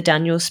end of the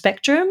Daniels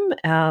spectrum.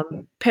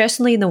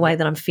 Personally, in the way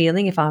that I'm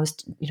feeling, if I was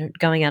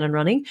going out and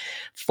running,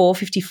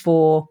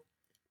 4:54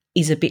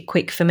 is a bit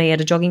quick for me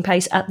at a jogging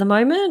pace at the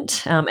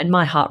moment, and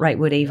my heart rate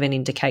would even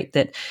indicate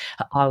that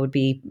I would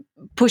be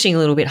pushing a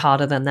little bit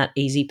harder than that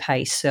easy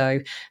pace.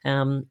 So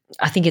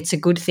I think it's a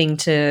good thing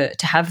to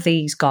have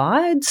these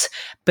guides,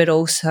 but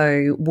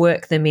also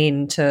work them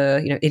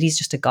into, it is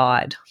just a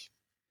guide.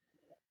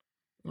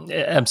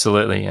 Yeah,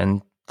 absolutely,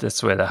 and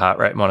that's where the heart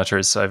rate monitor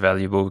is so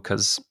valuable,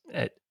 because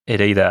it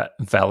either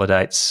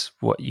validates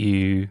what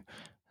you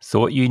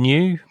thought you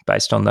knew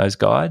based on those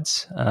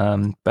guides,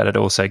 but it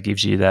also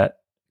gives you that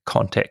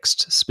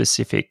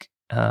context-specific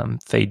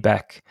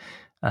feedback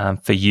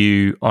for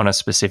you on a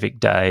specific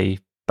day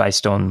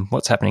based on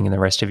what's happening in the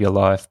rest of your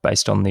life,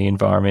 based on the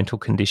environmental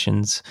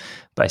conditions,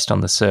 based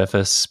on the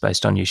surface,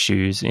 based on your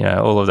shoes,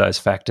 all of those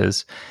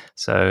factors.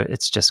 So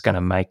it's just going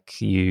to make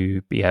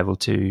you be able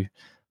to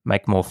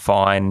make more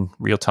fine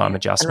real-time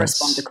adjustments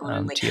to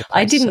your pace.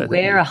 I didn't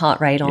wear a heart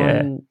rate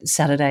on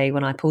Saturday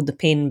when I pulled the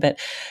pin, but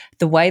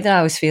the way that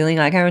I was feeling,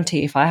 I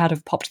guarantee if I had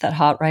have popped that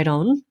heart rate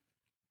on,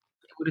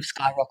 would have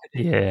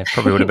skyrocketed. Yeah,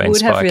 probably would have been would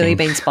spiking. have really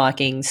been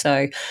spiking.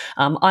 So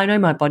I know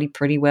my body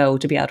pretty well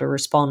to be able to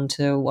respond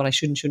to what I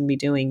should and shouldn't be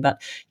doing.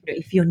 But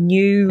if you're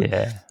new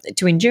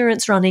to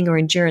endurance running or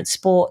endurance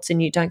sports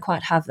and you don't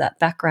quite have that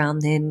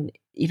background, then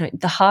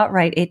the heart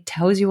rate, it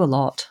tells you a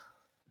lot.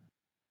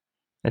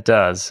 It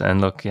does.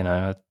 And look,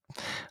 I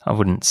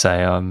wouldn't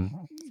say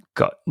I'm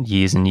got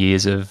years and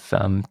years of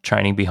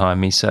training behind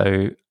me.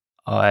 So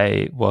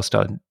whilst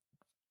I'd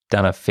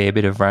done a fair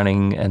bit of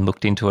running and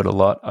looked into it a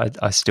lot,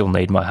 I still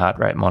need my heart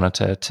rate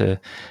monitor to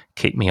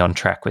keep me on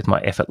track with my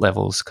effort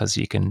levels, because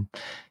you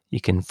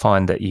can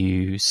find that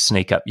you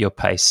sneak up your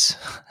pace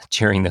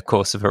during the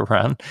course of a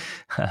run.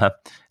 And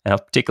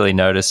I've particularly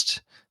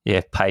noticed,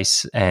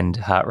 pace and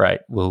heart rate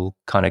will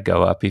kind of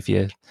go up if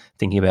you're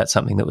thinking about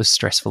something that was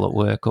stressful at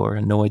work or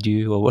annoyed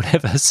you or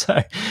whatever.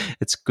 So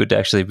it's good to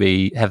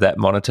actually have that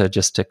monitor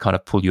just to kind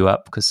of pull you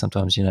up, because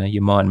sometimes,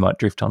 your mind might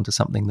drift onto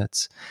something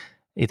that's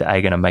either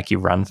going to make you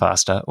run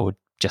faster or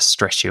just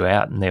stress you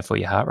out, and therefore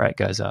your heart rate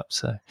goes up.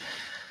 So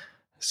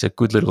it's a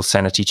good little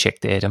sanity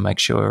check there to make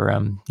sure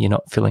you're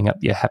not filling up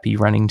your happy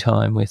running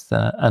time with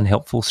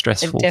unhelpful,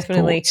 stressful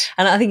Definitely. thoughts.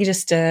 And I think you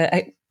just,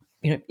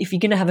 if you're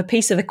going to have a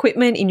piece of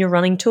equipment in your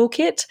running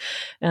toolkit,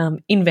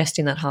 invest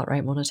in that heart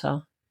rate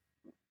monitor.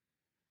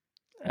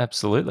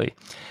 Absolutely.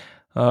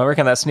 I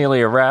reckon that's nearly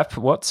a wrap.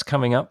 What's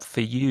coming up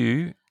for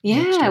you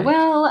next week?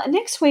 Well,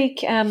 next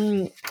week,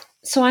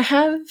 so I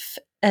have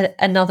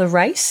another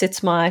race.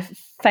 It's my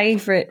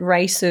favourite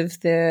race of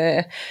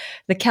the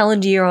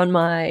calendar year on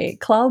my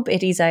club.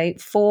 It is a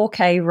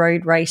 4K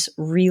road race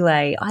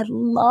relay. I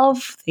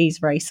love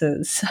these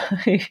races.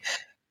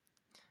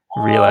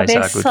 Relays they're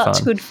are good such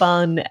fun. good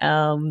fun.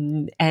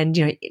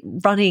 And,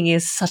 running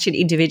is such an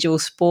individual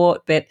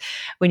sport, but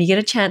when you get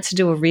a chance to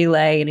do a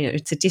relay and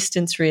it's a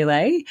distance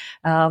relay,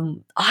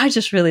 I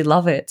just really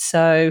love it.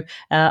 So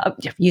I'm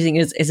using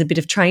it as a bit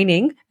of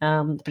training,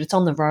 but it's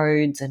on the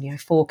roads and,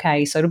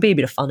 4K, so it'll be a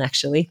bit of fun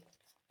actually.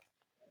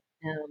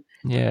 So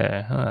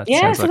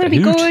that'll be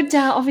good.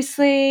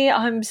 Obviously,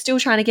 I'm still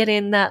trying to get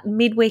in that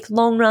midweek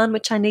long run,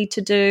 which I need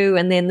to do,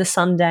 and then the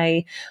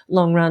Sunday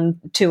long run,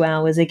 2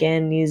 hours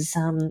again, is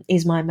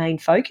my main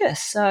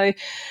focus. So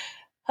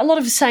a lot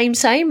of the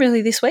same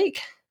really this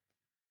week.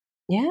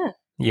 Yeah.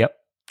 Yep.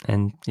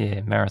 And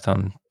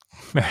marathon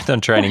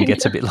training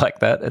gets a bit like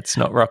that. It's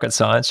not rocket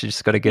science. You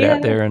just got to get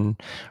out there and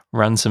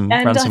run some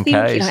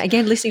Ks.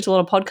 Again, listening to a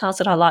lot of podcasts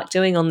that I like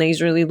doing on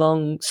these really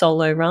long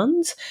solo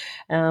runs.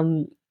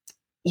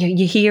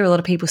 You hear a lot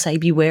of people say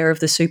beware of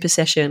the super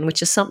session,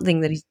 which is something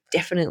that is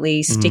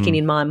definitely sticking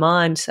in my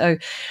mind. So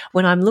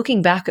when I'm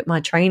looking back at my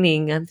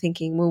training, I'm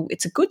thinking, well,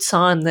 it's a good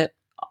sign that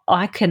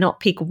I cannot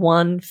pick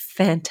one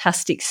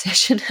fantastic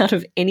session out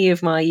of any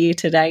of my year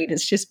to date.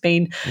 It's just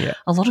been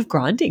a lot of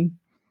grinding.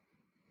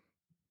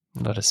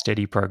 A lot of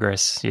steady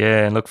progress.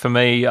 Yeah. And look, for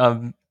me,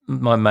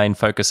 my main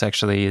focus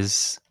actually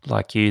is,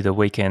 like you, the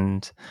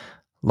weekend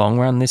long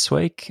run this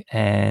week.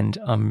 And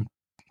I'm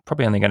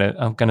probably only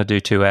I'm going to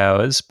do 2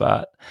 hours,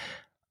 but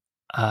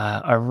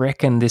I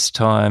reckon this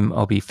time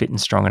I'll be fit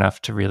and strong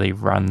enough to really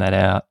run that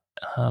out,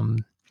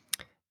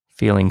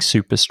 feeling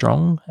super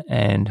strong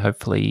and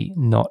hopefully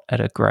not at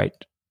a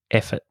great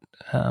effort.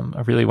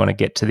 I really want to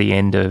get to the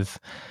end of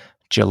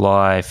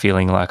July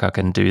feeling like I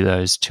can do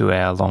those 2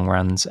 hour long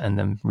runs and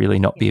then really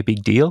not be a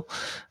big deal.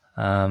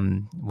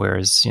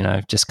 Whereas,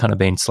 just kind of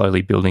been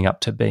slowly building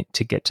up to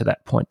get to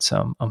that point.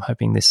 So I'm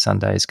hoping this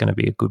Sunday is going to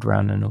be a good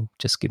run, and it'll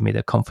just give me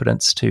the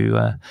confidence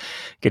to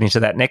get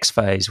into that next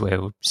phase where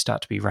we'll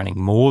start to be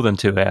running more than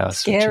 2 hours.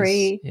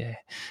 Scary.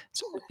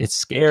 It's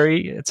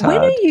scary. It's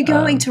hard. When are you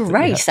going to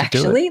race,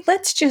 actually?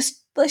 Let's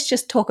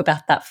just talk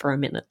about that for a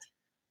minute.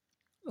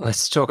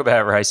 Let's talk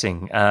about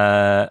racing.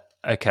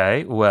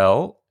 Okay,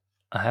 well,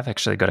 I have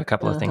actually got a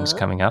couple of things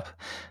coming up.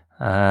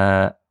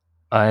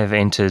 I've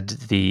entered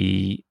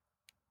the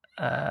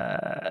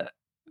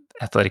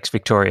Athletics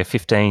Victoria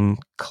 15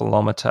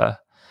 kilometre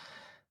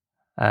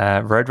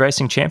road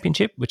racing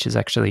championship, which is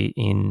actually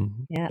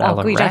in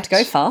Ballarat. You don't have to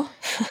go far.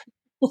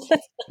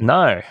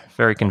 No,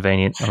 very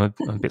convenient. I'm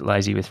a bit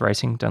lazy with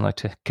racing. Don't like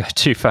to go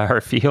too far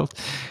afield.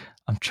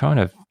 I'm trying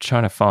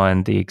to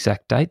find the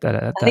exact date that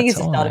I think it's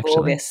the start of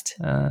August,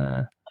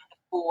 4th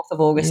of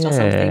August or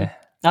something.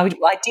 I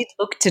did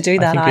look to do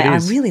that. I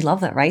really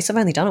love that race. I've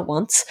only done it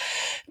once,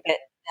 but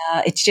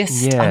it's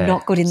just I'm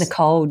not good in the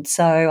cold,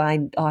 so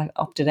I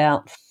opted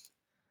out.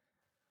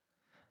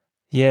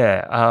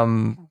 Yeah.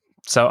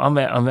 So I'm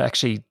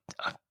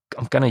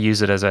going to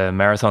use it as a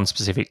marathon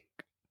specific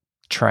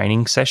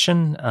training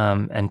session,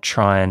 and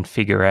try and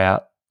figure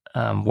out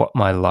what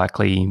my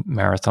likely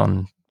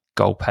marathon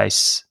goal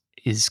pace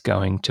is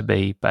going to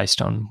be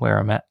based on where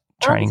I'm at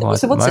training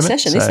wise. So what's the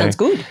session? This sounds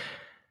good.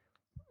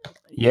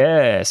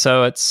 Yeah.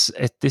 So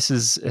this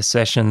is a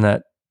session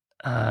that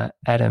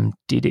Adam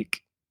Didyk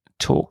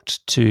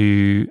talked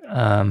to,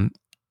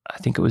 I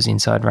think it was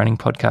Inside Running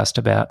podcast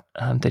about,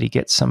 that he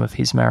gets some of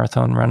his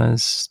marathon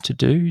runners to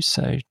do.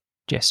 So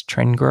Jess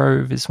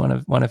Trengrove is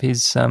one of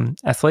his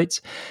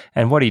athletes,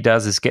 and what he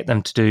does is get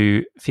them to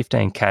do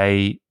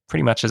 15K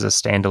pretty much as a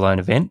standalone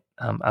event,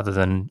 other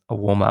than a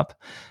warm-up,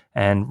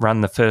 and run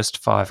the first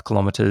 5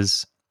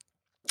 kilometres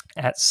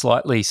at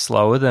slightly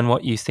slower than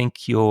what you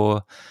think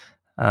your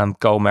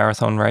goal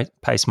marathon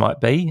pace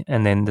might be.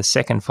 And then the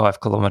second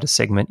 5 kilometre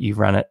segment, you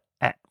run it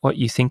at what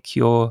you think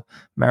your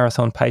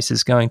marathon pace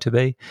is going to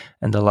be.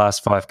 And the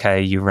last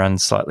 5K, you run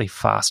slightly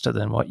faster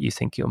than what you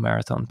think your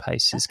marathon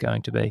pace is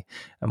going to be.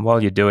 And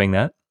while you're doing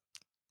that,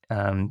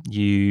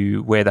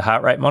 you wear the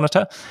heart rate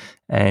monitor,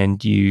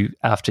 and you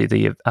after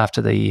the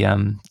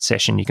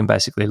session, you can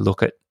basically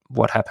look at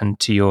what happened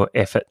to your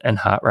effort and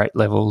heart rate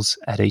levels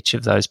at each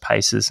of those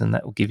paces, and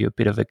that will give you a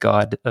bit of a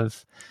guide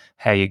of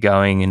how you're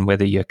going and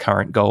whether your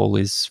current goal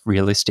is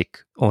realistic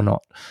or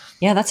not.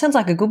 Yeah, that sounds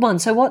like a good one.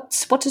 So what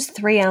does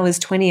 3 hours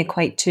 20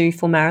 equate to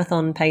for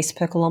marathon pace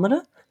per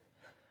kilometre?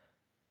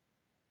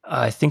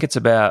 I think it's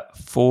about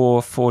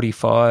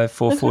 4:45,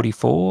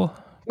 4:44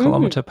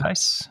 kilometre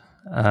pace.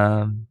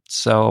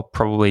 So I'll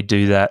probably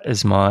do that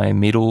as my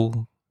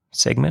middle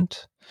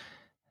segment.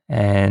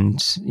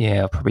 And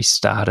yeah, I'll probably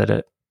start it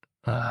at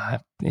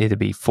either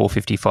be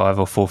 4:55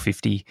 or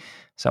 4:50.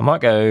 So I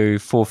might go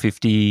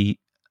 4:50,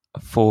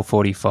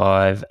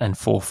 4:45 and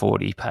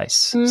 4:40 pace,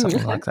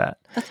 something like that.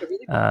 That's a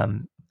really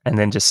good and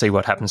then just see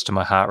what happens to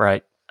my heart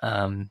rate.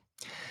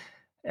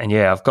 And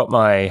yeah, I've got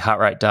my heart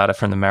rate data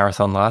from the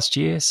marathon last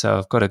year, so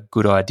I've got a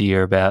good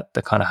idea about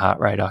the kind of heart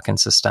rate I can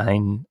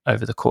sustain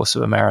over the course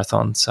of a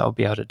marathon. So I'll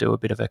be able to do a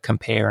bit of a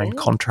compare and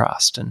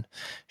contrast and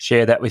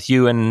share that with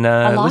you and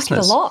I like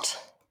listeners. it a lot.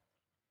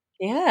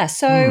 Yeah.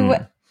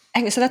 So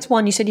that's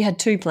one. You said you had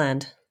 2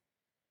 planned.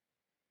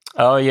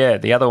 Oh, yeah.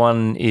 The other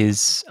one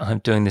is I'm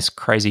doing this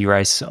crazy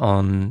race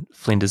on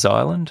Flinders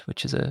Island,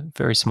 which is a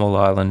very small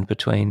island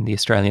between the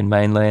Australian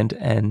mainland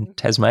and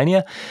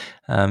Tasmania,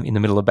 in the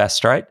middle of Bass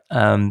Strait.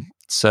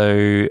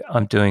 So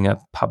I'm doing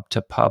a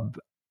pub-to-pub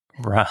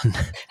run.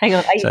 Hang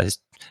on. Are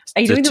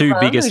you doing the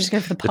run or just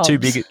going for the pubs? The 2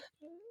 biggest...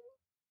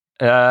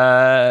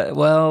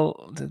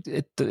 well,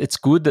 it's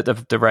good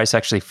that the race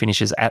actually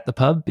finishes at the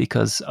pub,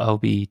 because I'll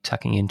be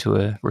tucking into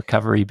a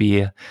recovery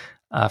beer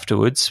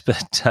afterwards.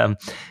 But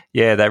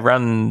yeah, they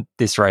run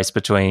this race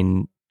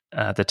between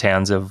the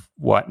towns of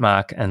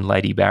Whitemark and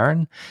Lady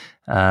Baron.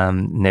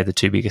 And they're the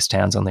 2 biggest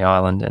towns on the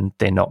island, and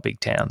they're not big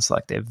towns.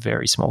 Like, they're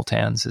very small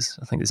towns.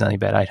 I think there's only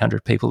about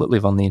 800 people that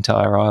live on the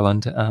entire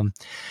island.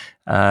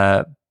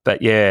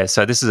 But yeah,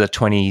 so this is a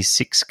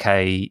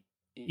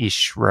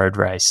 26K-ish road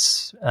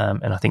race,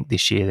 and I think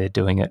this year they're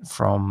doing it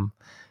from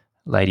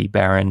Lady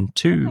Baron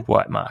to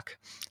Whitemark.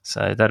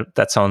 So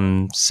that's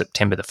on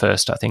September the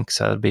 1st, I think.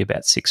 So it'll be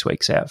about 6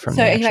 weeks out from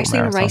the actual marathon. So are you actually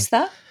going to race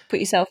that? Put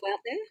yourself out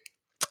there?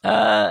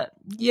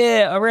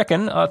 Yeah, I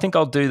reckon. I think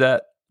I'll do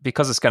that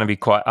because it's going to be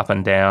quite up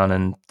and down,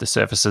 and the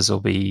surfaces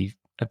will be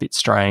a bit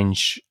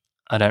strange.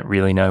 I don't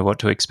really know what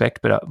to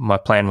expect, but my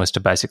plan was to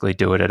basically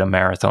do it at a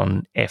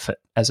marathon effort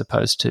as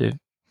opposed to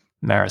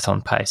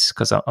marathon pace,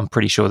 because I'm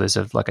pretty sure there's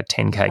a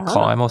 10K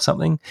climb or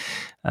something.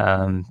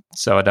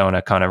 So I don't want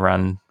to kind of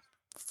run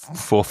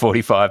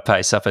 4:45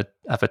 pace up a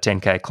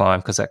 10K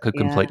climb, because that could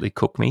completely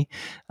cook me.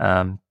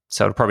 So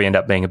it'll probably end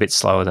up being a bit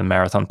slower than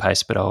marathon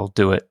pace, but I'll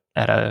do it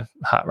at a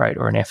heart rate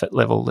or an effort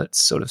level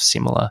that's sort of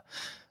similar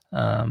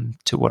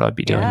to what I'd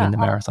be doing in the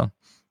marathon.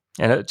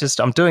 And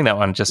I'm doing that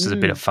one just as a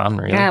bit of fun,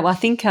 really. Yeah, well, I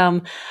think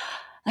that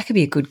could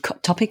be a good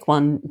topic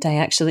one day,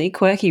 actually.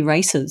 Quirky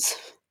races.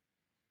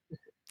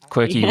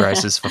 Quirky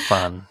races for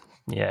fun.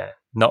 Yeah.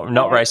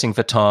 Not racing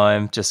for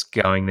time, just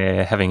going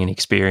there, having an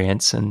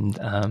experience, and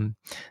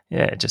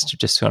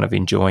just kind of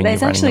enjoying.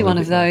 There's actually one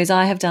of those.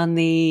 I have done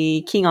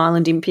the King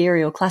Island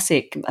Imperial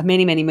Classic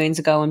many, many moons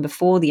ago, and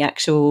before the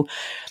actual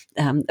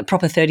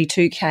proper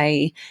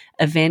 32K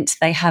event,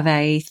 they have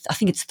I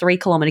think it's 3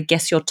 kilometre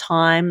guess your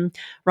time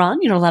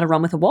run. You're not allowed to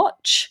run with a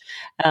watch,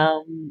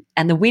 and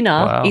the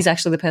winner is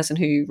actually the person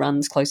who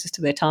runs closest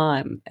to their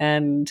time,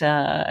 and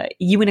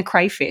you win a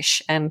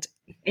crayfish. And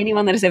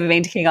anyone that has ever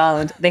been to King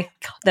Island, the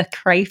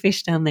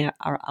crayfish down there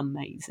are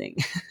amazing.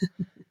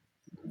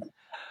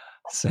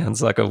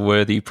 Sounds like a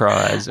worthy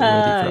prize.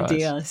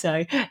 Dear.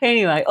 So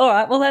anyway, all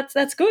right. Well,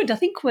 that's good. I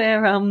think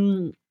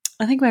we're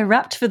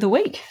wrapped for the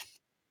week.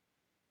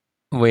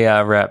 We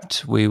are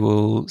wrapped. We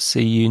will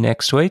see you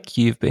next week.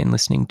 You've been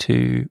listening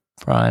to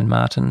Brian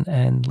Martin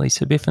and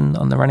Lisa Biffin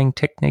on the Running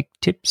Technique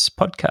Tips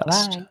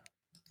podcast. Bye.